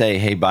when you say,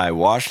 hey, buy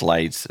wash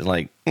lights,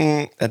 like,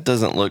 that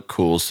doesn't look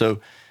cool. So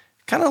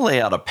kind of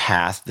lay out a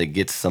path that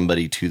gets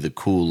somebody to the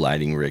cool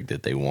lighting rig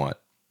that they want.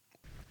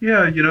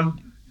 Yeah,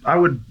 I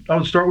would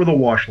start with the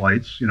wash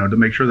lights, to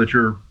make sure that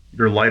you're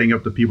lighting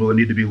up the people that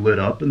need to be lit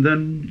up, and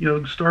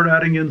then start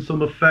adding in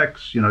some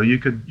effects. You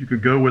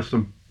could go with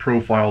some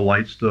profile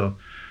lights to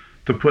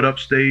put up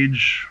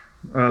stage,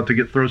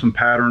 to throw some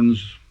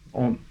patterns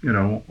on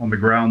the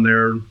ground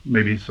there,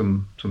 maybe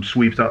some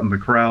sweeps out in the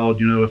crowd,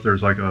 if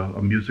there's like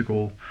a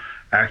musical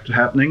act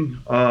happening.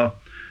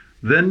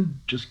 Then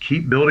just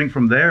keep building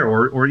from there,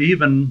 or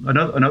even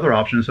another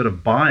option, instead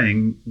of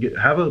buying,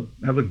 have a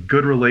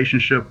good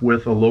relationship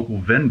with a local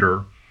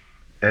vendor,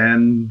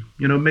 and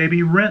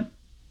maybe rent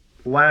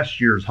last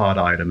year's hot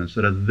item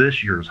instead of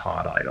this year's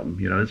hot item.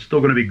 It's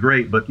still going to be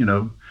great, but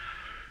the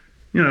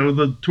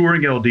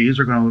touring LDs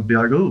are going to be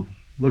like, oh,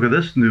 look at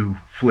this new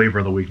flavor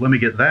of the week, let me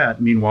get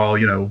that.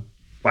 Meanwhile,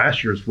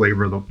 last year's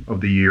flavor of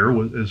the year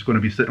is going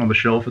to be sitting on the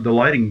shelf at the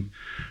lighting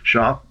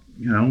shop,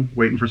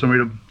 waiting for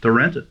somebody to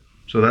rent it.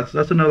 So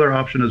that's another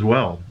option as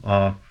well.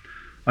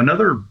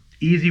 Another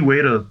easy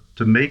way to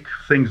make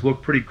things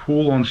look pretty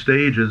cool on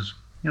stage is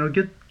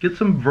get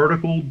some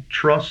vertical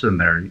truss in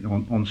there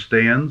on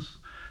stands.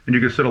 And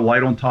you could set a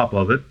light on top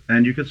of it,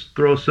 and you could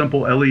throw a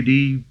simple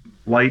LED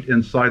light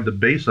inside the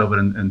base of it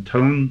and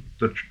tone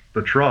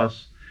the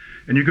truss,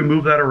 and you can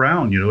move that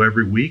around,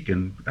 every week,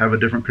 and have a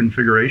different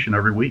configuration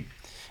every week.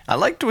 I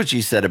liked what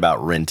you said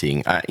about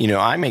renting.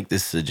 I make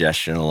this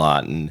suggestion a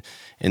lot, and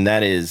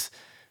that is,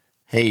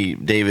 hey,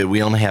 David,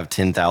 we only have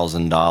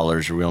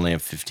 $10,000, or we only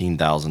have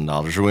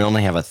 $15,000, or we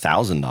only have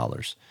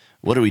 $1,000.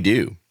 What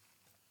do?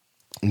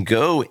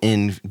 Go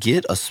and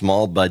get a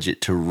small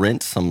budget to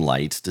rent some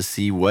lights to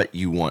see what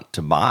you want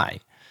to buy.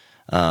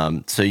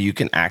 So you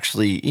can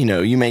actually,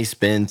 you may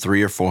spend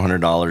 $300 or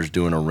 $400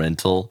 doing a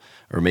rental,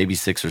 or maybe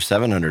 $600 or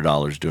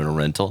 $700 doing a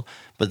rental,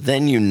 but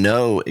then you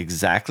know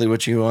exactly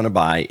what you want to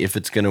buy, if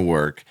it's going to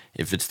work,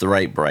 if it's the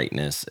right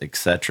brightness,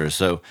 etc.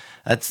 So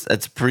that's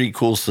a pretty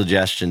cool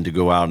suggestion to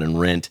go out and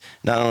rent.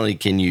 Not only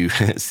can you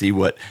see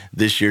what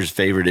this year's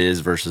favorite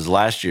is versus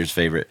last year's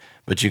favorite,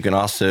 but you can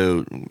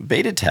also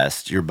beta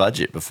test your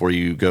budget before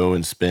you go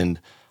and spend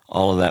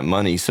all of that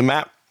money. So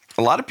Matt,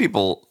 a lot of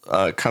people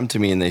come to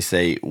me and they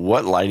say,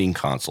 what lighting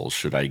consoles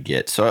should I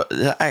get? So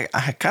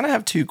I kind of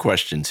have two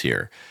questions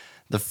here.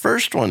 The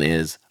first one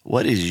is,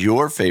 what is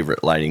your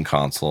favorite lighting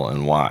console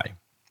and why?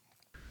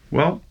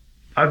 Well,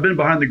 I've been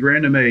behind the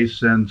Grand MA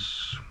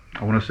since,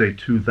 I want to say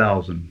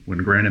 2000, when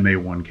Grand MA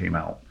 1 came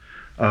out.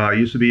 I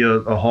used to be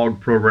a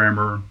Hog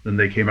programmer, then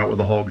they came out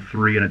with a Hog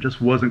 3, and it just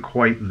wasn't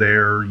quite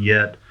there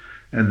yet.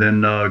 And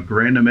then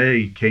Grand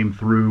MA came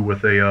through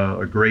with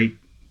a great,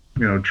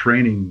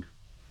 training,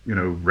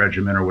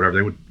 regimen or whatever.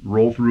 They would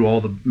roll through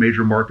all the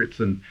major markets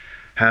and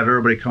have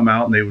everybody come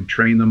out, and they would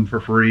train them for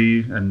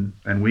free. And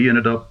we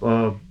ended up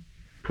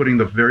putting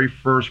the very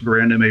first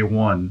Grand MA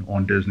 1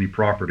 on Disney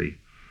property.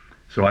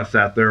 So I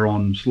sat there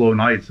on slow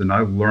nights and I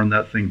learned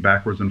that thing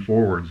backwards and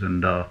forwards.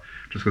 And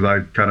just because I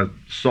kind of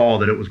saw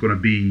that it was going to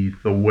be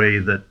the way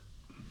that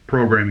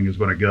programming is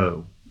going to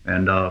go.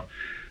 And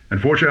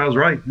unfortunately, I was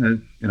right.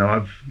 And,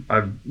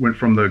 I've went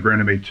from the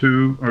Grand MA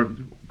 2 or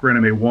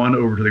Grand MA 1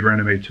 over to the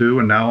Grand MA 2,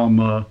 and now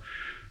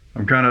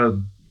I'm kind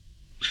of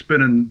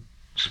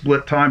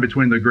split time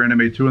between the Grand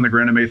MA 2 and the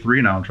Grand MA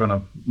 3 now. I'm trying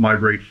to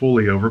migrate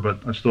fully over, but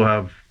I still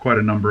have quite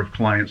a number of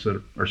clients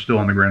that are still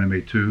on the Grand MA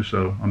 2,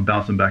 so I'm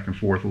bouncing back and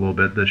forth a little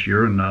bit this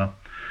year, and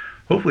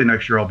hopefully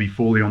next year I'll be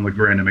fully on the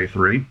Grand MA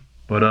 3.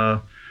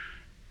 But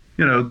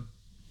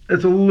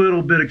it's a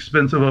little bit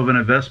expensive of an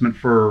investment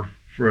for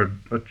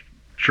a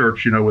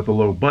church, with a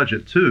low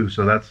budget too.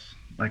 So that's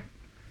like,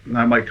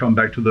 I might come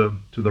back to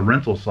the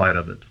rental side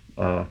of it.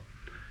 You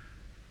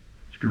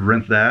could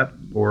rent that,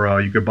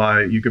 or you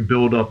could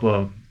build up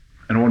an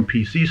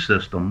on-PC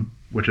system,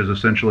 which is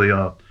essentially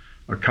a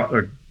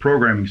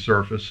programming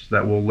surface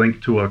that will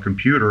link to a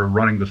computer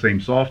running the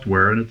same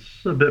software, and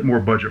it's a bit more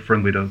budget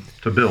friendly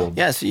to build.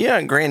 Yeah, so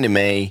in Grand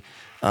MA,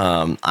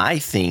 I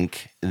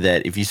think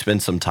that if you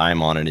spend some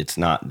time on it, it's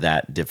not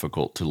that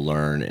difficult to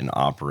learn and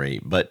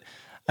operate. But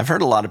I've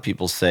heard a lot of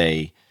people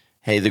say,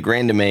 hey, the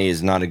Grand MA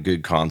is not a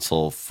good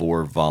console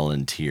for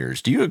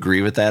volunteers. Do you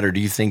agree with that, or do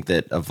you think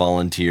that a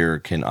volunteer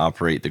can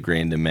operate the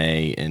Grand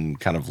MA and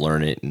kind of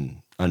learn it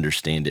and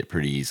understand it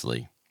pretty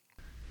easily?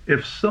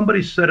 If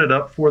somebody set it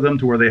up for them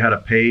to where they had a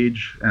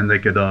page and they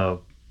could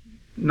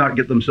not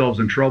get themselves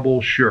in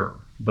trouble, sure.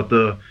 But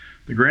the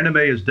Grand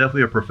MA is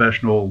definitely a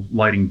professional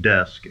lighting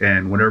desk,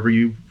 and whenever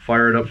you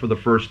fire it up for the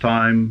first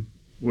time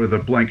with a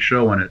blank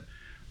show in it,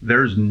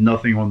 there's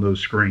nothing on those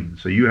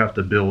screens. So you have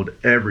to build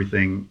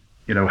everything,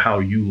 how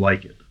you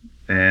like it.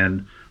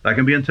 And that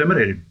can be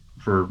intimidating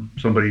for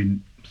somebody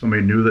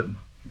new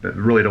that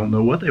really don't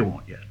know what they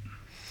want yet.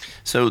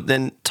 So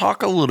then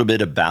talk a little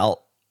bit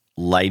about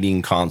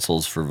lighting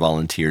consoles for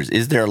volunteers.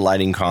 Is there a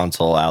lighting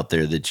console out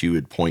there that you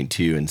would point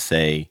to and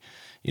say,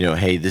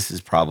 hey, this is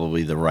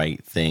probably the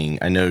right thing?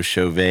 I know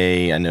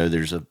Chauvet, I know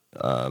there's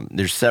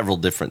several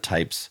different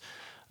types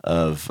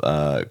of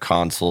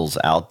consoles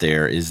out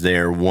there. Is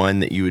there one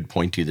that you would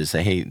point to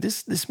say, hey,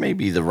 this may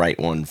be the right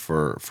one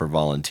for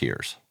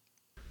volunteers?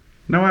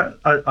 No,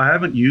 I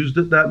haven't used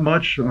it that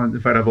much.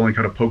 In fact, I've only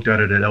kind of poked at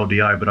it at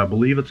LDI, but I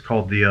believe it's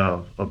called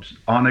the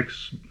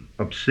Onyx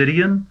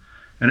Obsidian,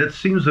 and it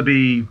seems to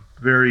be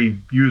very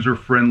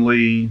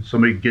user-friendly,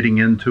 somebody getting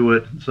into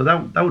it. So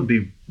that would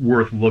be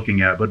worth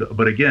looking at.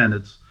 But again,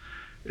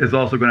 it's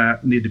also going to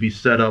need to be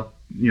set up,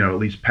 at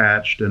least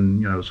patched,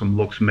 and some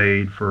looks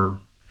made for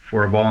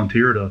a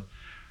volunteer to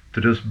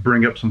just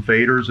bring up some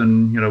faders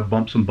and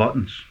bump some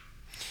buttons.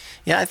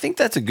 Yeah, I think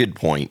that's a good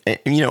point.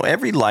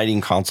 Every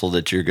lighting console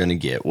that you're going to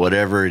get,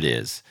 whatever it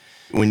is,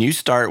 when you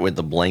start with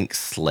a blank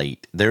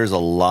slate, there's a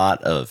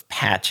lot of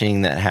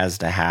patching that has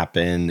to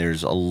happen.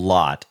 There's a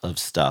lot of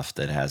stuff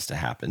that has to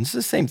happen. It's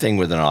the same thing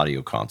with an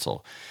audio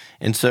console.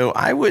 And so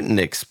I wouldn't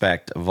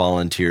expect a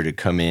volunteer to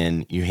come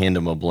in, you hand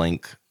them a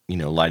blank,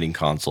 lighting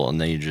console,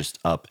 and then you're just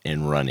up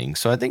and running.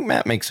 So I think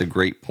Matt makes a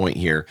great point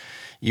here.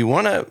 You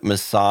want to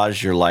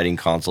massage your lighting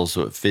console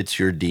so it fits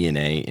your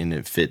DNA and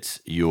it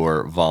fits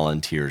your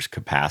volunteer's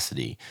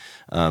capacity.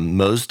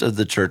 Most of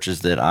the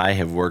churches that I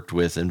have worked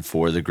with and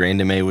for, the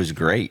Grand MA was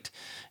great.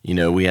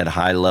 We had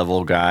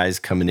high-level guys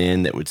coming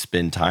in that would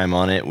spend time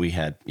on it. We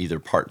had either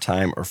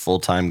part-time or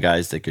full-time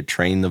guys that could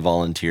train the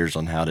volunteers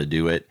on how to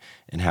do it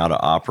and how to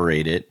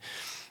operate it.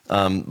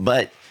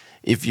 But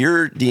if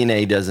your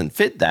DNA doesn't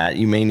fit that,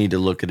 you may need to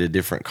look at a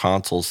different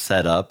console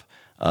setup.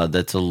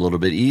 that's a little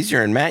bit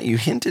easier. And Matt, you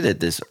hinted at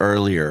this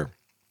earlier.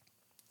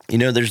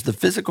 There's the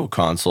physical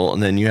console,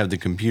 and then you have the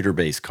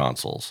computer-based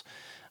consoles.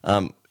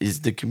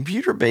 Is the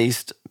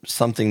computer-based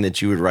something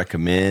that you would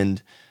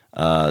recommend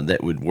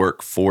that would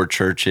work for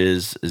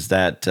churches? Is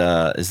that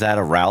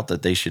a route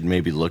that they should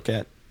maybe look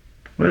at?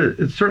 Well,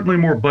 it's certainly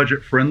more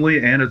budget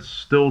friendly, and it's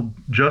still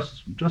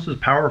just as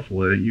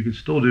powerful. You can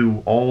still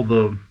do all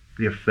the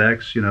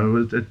effects,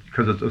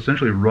 because it's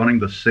essentially running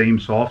the same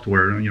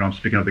software. I'm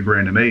speaking of the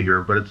Grand MA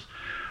here, but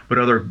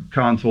other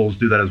consoles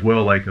do that as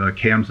well, like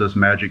Camsys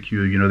Magic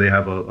Q. They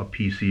have a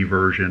PC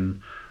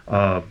version.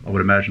 I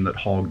would imagine that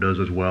Hog does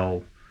as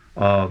well.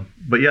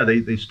 But yeah,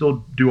 they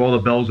still do all the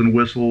bells and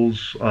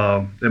whistles.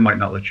 They might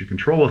not let you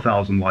control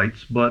 1,000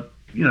 lights, but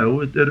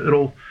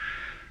it'll,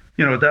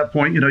 at that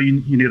point,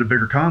 you need a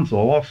bigger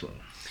console also.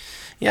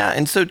 Yeah,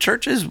 and so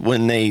churches,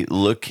 when they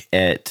look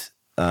at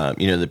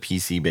the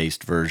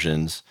PC-based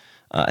versions,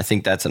 I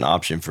think that's an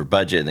option for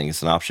budget. I think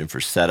it's an option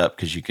for setup,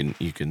 because you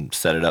can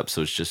set it up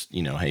so it's just,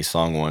 hey,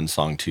 song 1,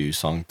 song 2,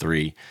 song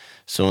 3,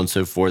 so on and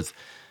so forth.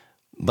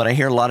 But I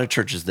hear a lot of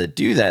churches that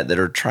do that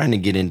are trying to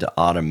get into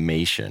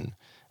automation.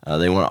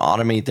 They want to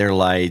automate their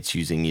lights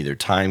using either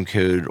time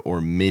code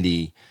or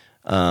MIDI.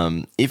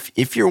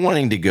 If you're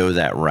wanting to go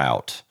that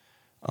route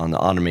on the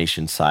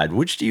automation side,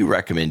 which do you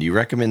recommend? Do you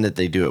recommend that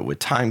they do it with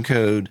time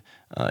code,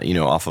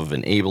 off of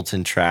an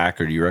Ableton track,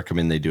 or do you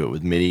recommend they do it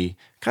with MIDI?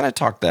 Kind of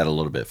talk that a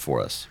little bit for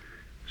us.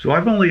 So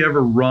I've only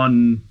ever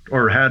run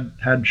or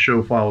had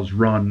show files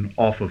run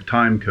off of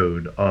time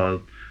code.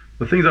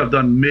 The things I've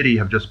done MIDI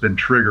have just been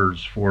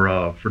triggers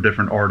for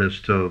different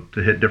artists to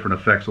hit different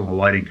effects on the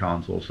lighting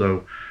console.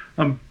 So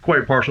I'm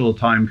quite partial to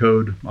time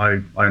code.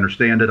 I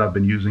understand it. I've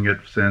been using it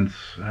since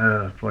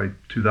probably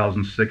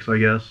 2006, I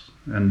guess.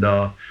 And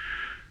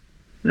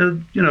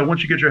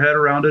once you get your head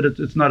around it,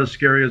 it's not as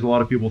scary as a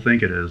lot of people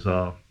think it is.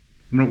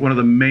 One of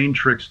the main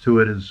tricks to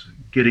it is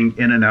getting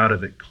in and out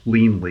of it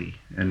cleanly.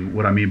 And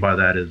what I mean by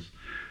that is,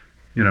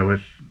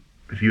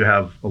 if you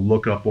have a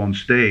lookup on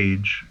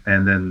stage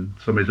and then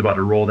somebody's about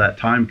to roll that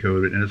time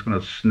code and it's going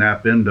to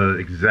snap into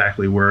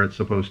exactly where it's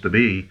supposed to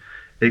be,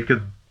 it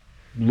could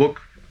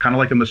look kind of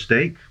like a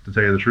mistake, to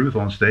tell you the truth,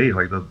 on stage.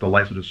 Like the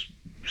lights will just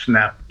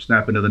snap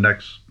into the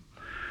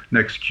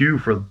next cue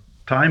for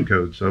time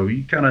code. So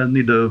you kind of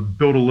need to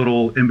build a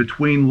little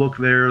in-between look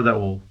there that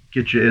will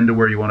get you into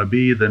where you want to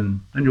be,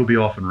 then you'll be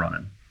off and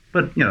running.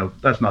 But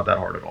that's not that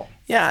hard at all.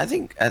 Yeah, I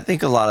think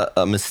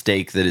a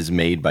mistake that is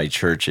made by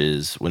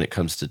churches when it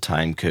comes to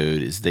time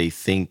code is they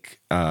think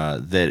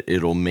that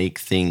it'll make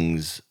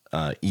things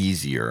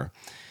easier,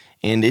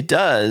 and it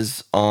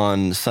does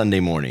on Sunday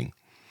morning.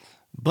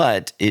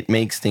 But it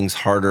makes things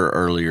harder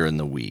earlier in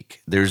the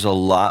week. There's a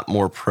lot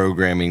more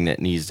programming that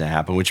needs to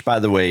happen, which, by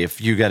the way,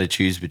 if you got to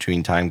choose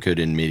between timecode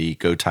and MIDI,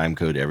 go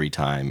timecode every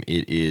time.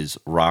 It is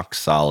rock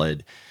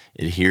solid.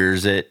 It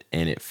hears it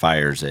and it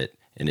fires it,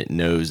 and it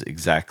knows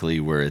exactly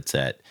where it's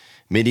at.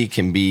 MIDI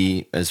can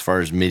be, as far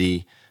as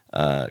MIDI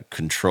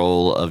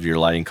control of your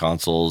lighting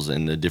consoles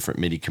and the different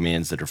MIDI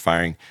commands that are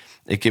firing,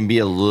 it can be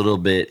a little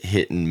bit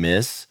hit and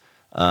miss.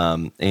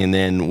 And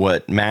then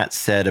what Matt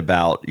said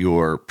about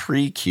your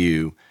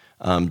pre-cue,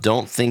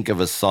 don't think of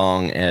a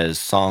song as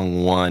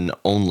song 1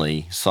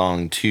 only,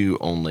 song 2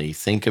 only.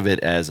 Think of it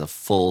as a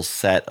full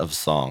set of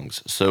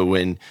songs. So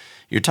when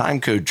your time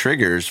code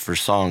triggers for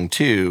song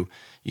 2,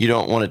 you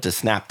don't want it to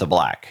snap to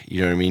black.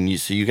 You know what I mean?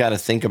 So you got to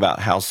think about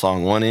how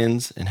song 1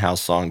 ends and how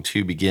song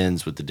 2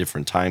 begins with the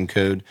different time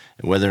code,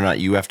 and whether or not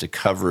you have to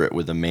cover it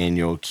with a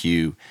manual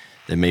cue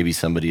that maybe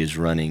somebody is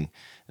running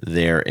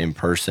there in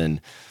person.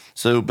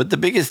 So, but the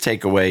biggest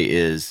takeaway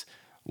is,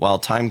 while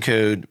time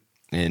code,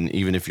 and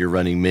even if you're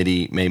running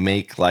MIDI, may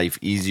make life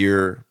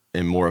easier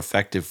and more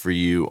effective for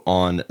you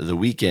on the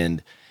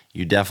weekend,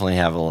 you definitely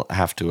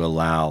have to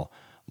allow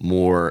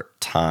more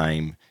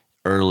time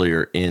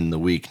earlier in the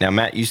week. Now,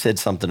 Matt, you said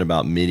something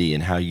about MIDI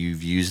and how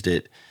you've used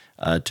it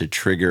to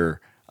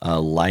trigger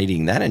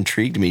lighting. That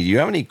intrigued me. Do you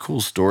have any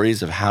cool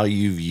stories of how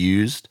you've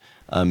used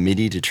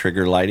MIDI to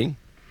trigger lighting?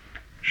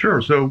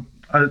 Sure. So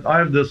I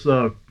have this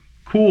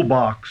cool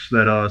box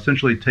that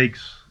essentially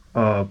takes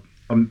a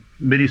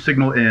MIDI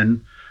signal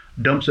in,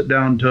 dumps it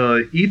down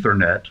to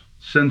Ethernet,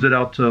 sends it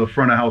out to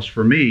front of house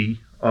for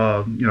me.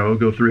 It'll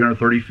go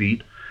 330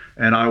 feet,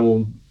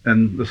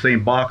 and the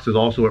same box is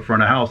also at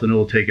front of house, and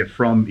it'll take it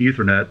from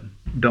Ethernet,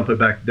 dump it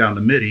back down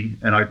to MIDI,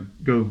 and I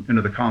go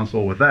into the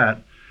console with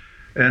that.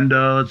 And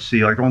let's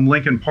see, like on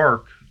Linkin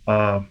Park,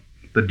 the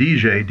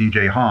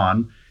DJ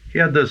Han, he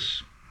had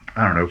this,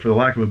 I don't know, for the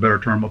lack of a better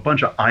term, a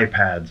bunch of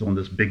iPads on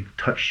this big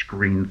touch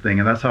screen thing,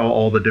 and that's how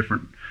all the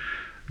different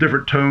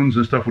tones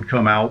and stuff would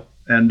come out.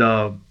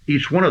 And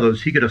each one of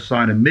those, he could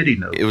assign a MIDI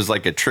note. It was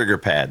like a trigger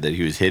pad that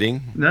he was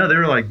hitting? No,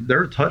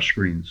 they're touch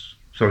screens.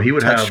 So he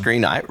would touch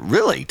screen,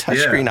 really? Touch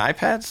screen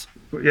iPads?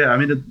 Yeah, I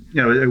mean,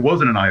 it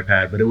wasn't an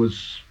iPad, but it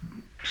was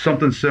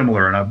something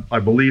similar. And I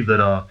believe that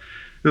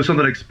it was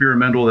something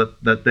experimental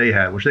that they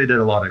had, which they did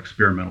a lot of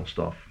experimental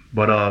stuff.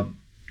 But,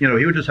 he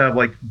would just have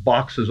like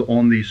boxes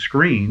on these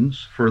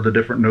screens for the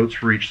different notes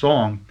for each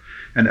song.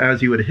 And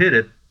as he would hit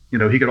it,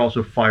 he could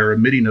also fire a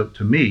MIDI note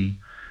to me.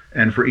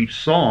 And for each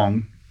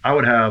song, I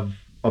would have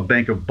a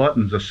bank of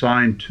buttons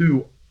assigned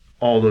to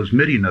all those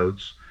MIDI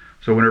notes.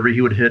 So whenever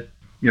he would hit,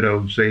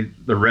 say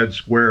the red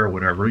square or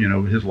whatever,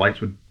 his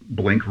lights would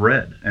blink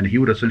red, and he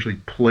would essentially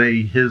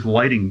play his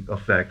lighting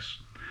effects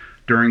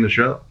during the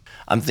show.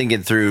 I'm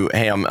thinking through,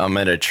 hey, I'm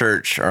at a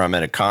church or I'm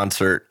at a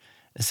concert.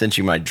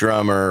 Essentially, my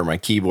drummer or my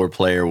keyboard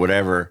player,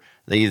 whatever,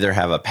 they either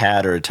have a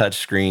pad or a touch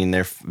screen.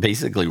 They're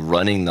basically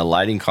running the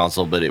lighting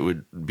console, but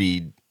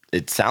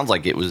it sounds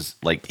like it was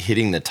like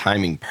hitting the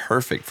timing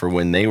perfect for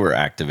when they were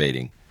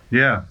activating.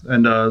 Yeah,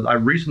 and I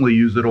recently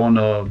used it on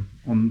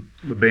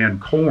the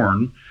band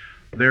Korn.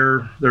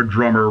 Their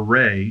drummer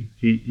Ray,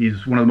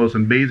 he's one of the most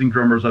amazing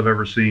drummers I've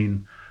ever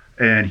seen,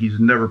 and he's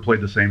never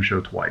played the same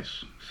show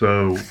twice.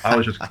 So I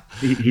was just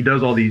he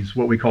does all these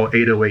what we call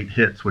 808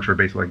 hits, which are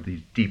basically like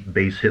these deep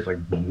bass hits,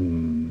 like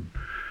boom.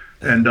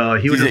 And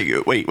he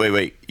would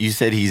wait. You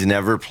said he's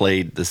never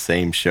played the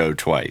same show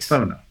twice.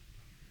 Oh no.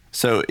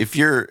 So if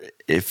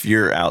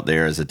you're out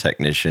there as a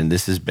technician,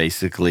 this is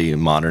basically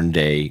modern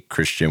day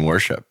Christian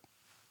worship.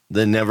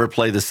 They never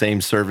play the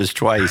same service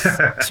twice.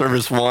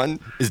 Service 1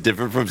 is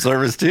different from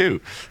service 2.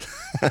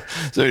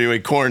 So anyway,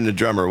 Korn, the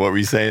drummer, what were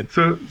you saying?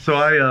 So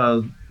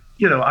I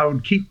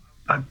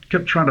I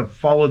kept trying to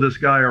follow this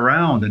guy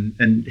around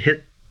and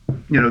hit,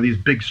 these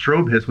big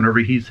strobe hits whenever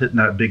he's hitting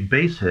that big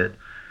bass hit.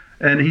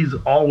 And he's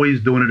always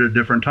doing it at a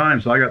different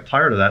time. So I got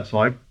tired of that. So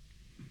I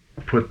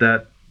put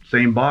that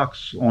same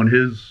box on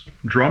his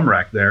drum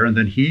rack there. And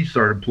then he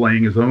started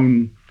playing his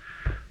own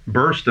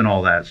burst and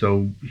all that.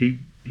 So he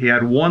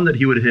had one that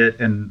he would hit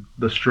and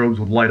the strobes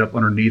would light up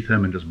underneath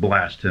him and just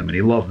blast him. And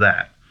he loved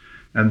that.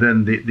 And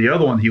then the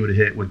other one he would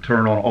hit would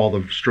turn on all the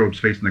strobes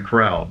facing the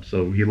crowd.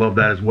 So he loved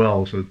that as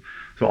well. So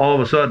all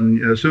of a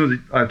sudden, as soon as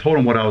I told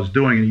him what I was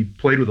doing and he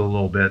played with it a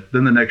little bit,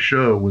 then the next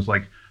show was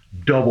like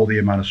double the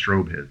amount of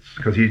strobe hits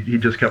because he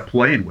just kept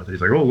playing with it.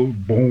 He's like, oh,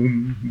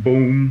 boom,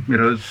 boom.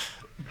 It's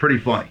pretty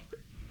funny.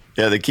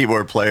 Yeah, the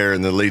keyboard player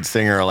and the lead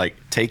singer are like,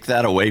 take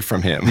that away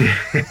from him.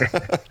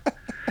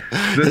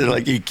 They're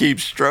like, he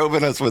keeps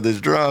strobing us with his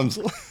drums.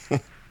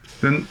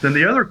 Then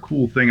the other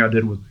cool thing I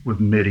did with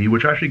MIDI,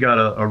 which I actually got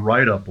a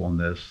write-up on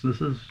this. This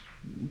is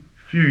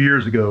a few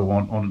years ago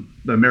on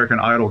the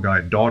American Idol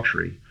guy,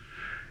 Daughtry.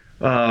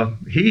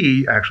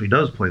 He actually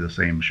does play the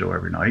same show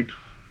every night.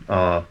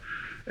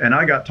 And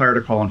I got tired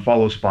of calling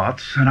follow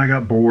spots, and I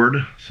got bored.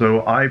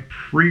 So I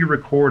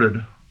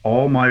pre-recorded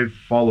all my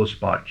follow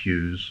spot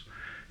cues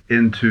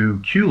into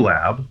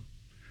QLab,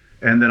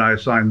 and then I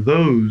assigned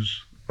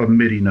those a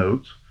MIDI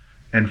note.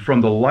 And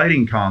from the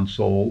lighting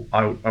console,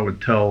 I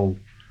would tell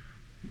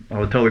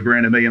the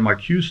Grand MA in my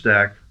cue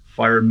stack,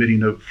 fire MIDI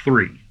note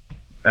 3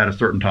 at a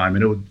certain time.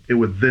 And it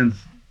would then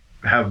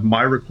have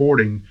my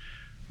recording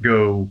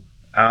go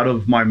out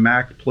of my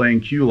Mac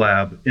playing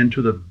QLab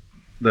into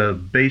the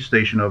base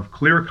station of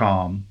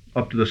ClearCom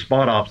up to the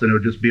spot ops, and it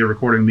would just be a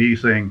recording of me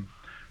saying,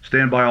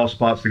 stand by all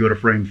spots to go to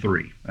frame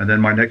 3. And then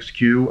my next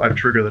cue, I'd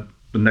trigger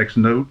the next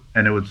note,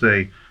 and it would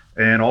say,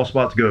 and all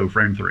spots go,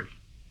 frame 3.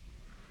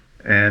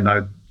 And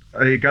I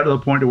got to the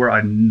point to where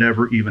I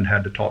never even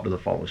had to talk to the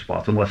follow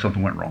spots unless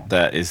something went wrong.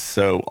 That is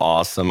so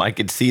awesome. I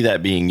could see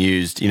that being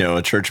used.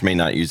 A church may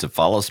not use a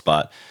follow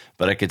spot,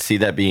 but I could see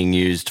that being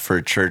used for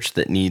a church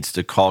that needs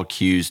to call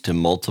cues to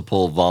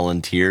multiple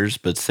volunteers,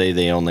 but say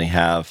they only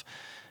have,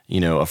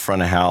 a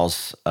front of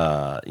house,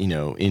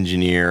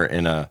 engineer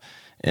and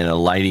a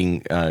lighting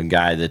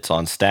guy that's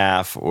on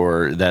staff,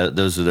 or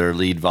those are their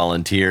lead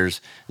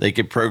volunteers. They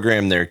could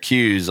program their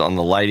cues on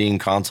the lighting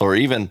console, or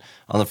even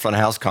on the front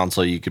of house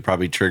console. You could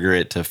probably trigger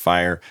it to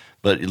fire,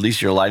 but at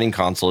least your lighting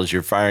console is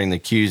you're firing the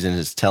cues and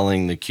it's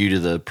telling the cue to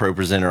the pro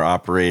presenter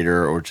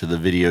operator or to the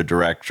video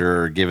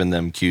director, or giving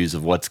them cues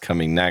of what's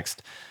coming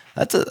next.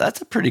 That's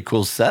a pretty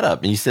cool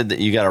setup. And you said that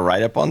you got a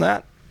write up on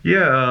that?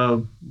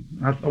 Yeah,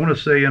 I want to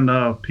say in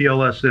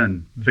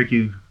PLSN,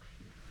 Vicky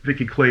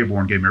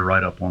Claiborne gave me a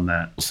write-up on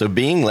that. So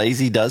being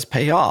lazy does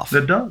pay off.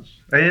 It does.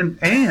 And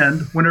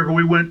whenever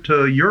we went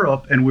to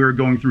Europe and we were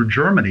going through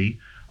Germany,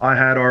 I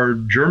had our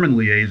German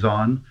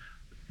liaison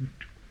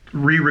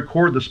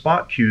re-record the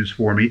spot cues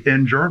for me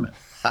in German.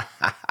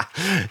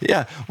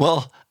 Yeah,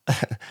 well,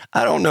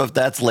 I don't know if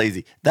that's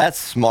lazy. That's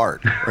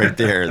smart right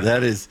there.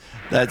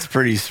 That's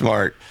pretty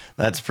smart.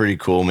 That's pretty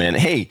cool, man.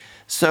 Hey,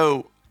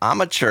 so I'm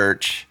a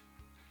church.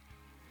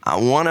 I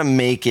want to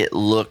make it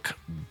look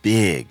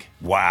big.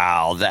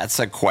 Wow, that's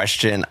a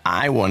question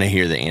I want to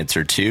hear the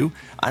answer to.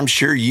 I'm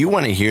sure you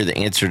want to hear the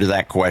answer to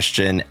that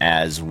question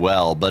as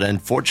well. But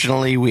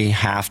unfortunately, we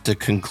have to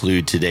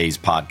conclude today's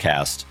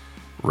podcast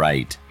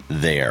right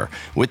there.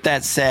 With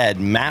that said,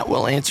 Matt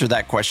will answer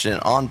that question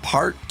on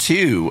part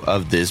 2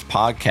 of this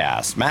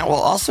podcast. Matt will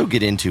also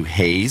get into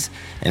haze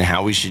and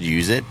how we should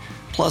use it,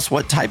 plus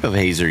what type of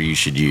hazer you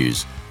should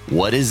use.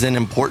 What is an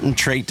important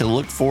trait to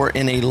look for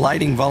in a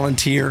lighting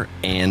volunteer,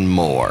 and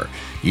more.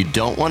 You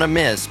don't want to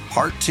miss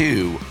part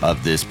 2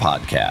 of this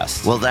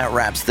podcast. Well, that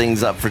wraps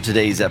things up for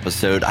today's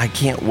episode. I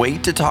can't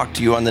wait to talk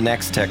to you on the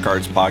next Tech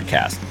Arts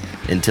podcast.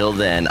 Until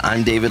then,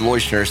 I'm David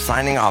Leuschner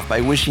signing off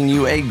by wishing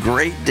you a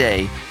great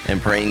day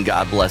and praying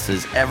God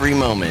blesses every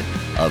moment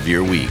of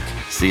your week.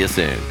 See you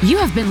soon. You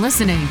have been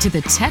listening to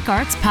the Tech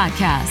Arts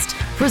Podcast,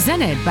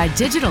 presented by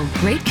Digital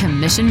Great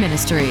Commission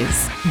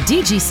Ministries.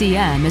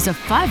 DGCM is a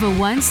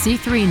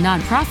 501c3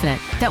 nonprofit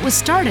that was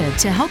started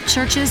to help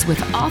churches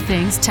with all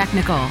things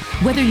technical.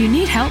 Whether you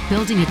need help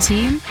building a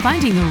team,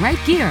 finding the right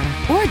gear,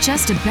 or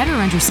just a better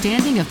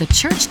understanding of the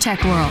church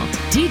tech world,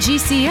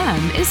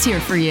 DGCM is here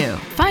for you.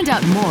 Find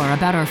out more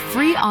about our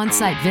free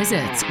on-site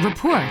visits,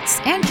 reports,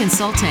 and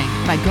consulting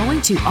by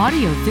going to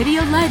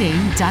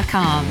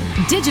audiovideolighting.com.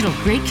 Digital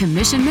Great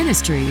Commission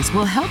Ministries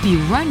will help you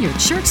run your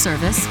church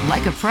service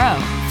like a pro.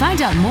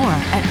 Find out more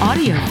at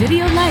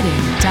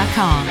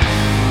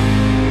audiovideolighting.com.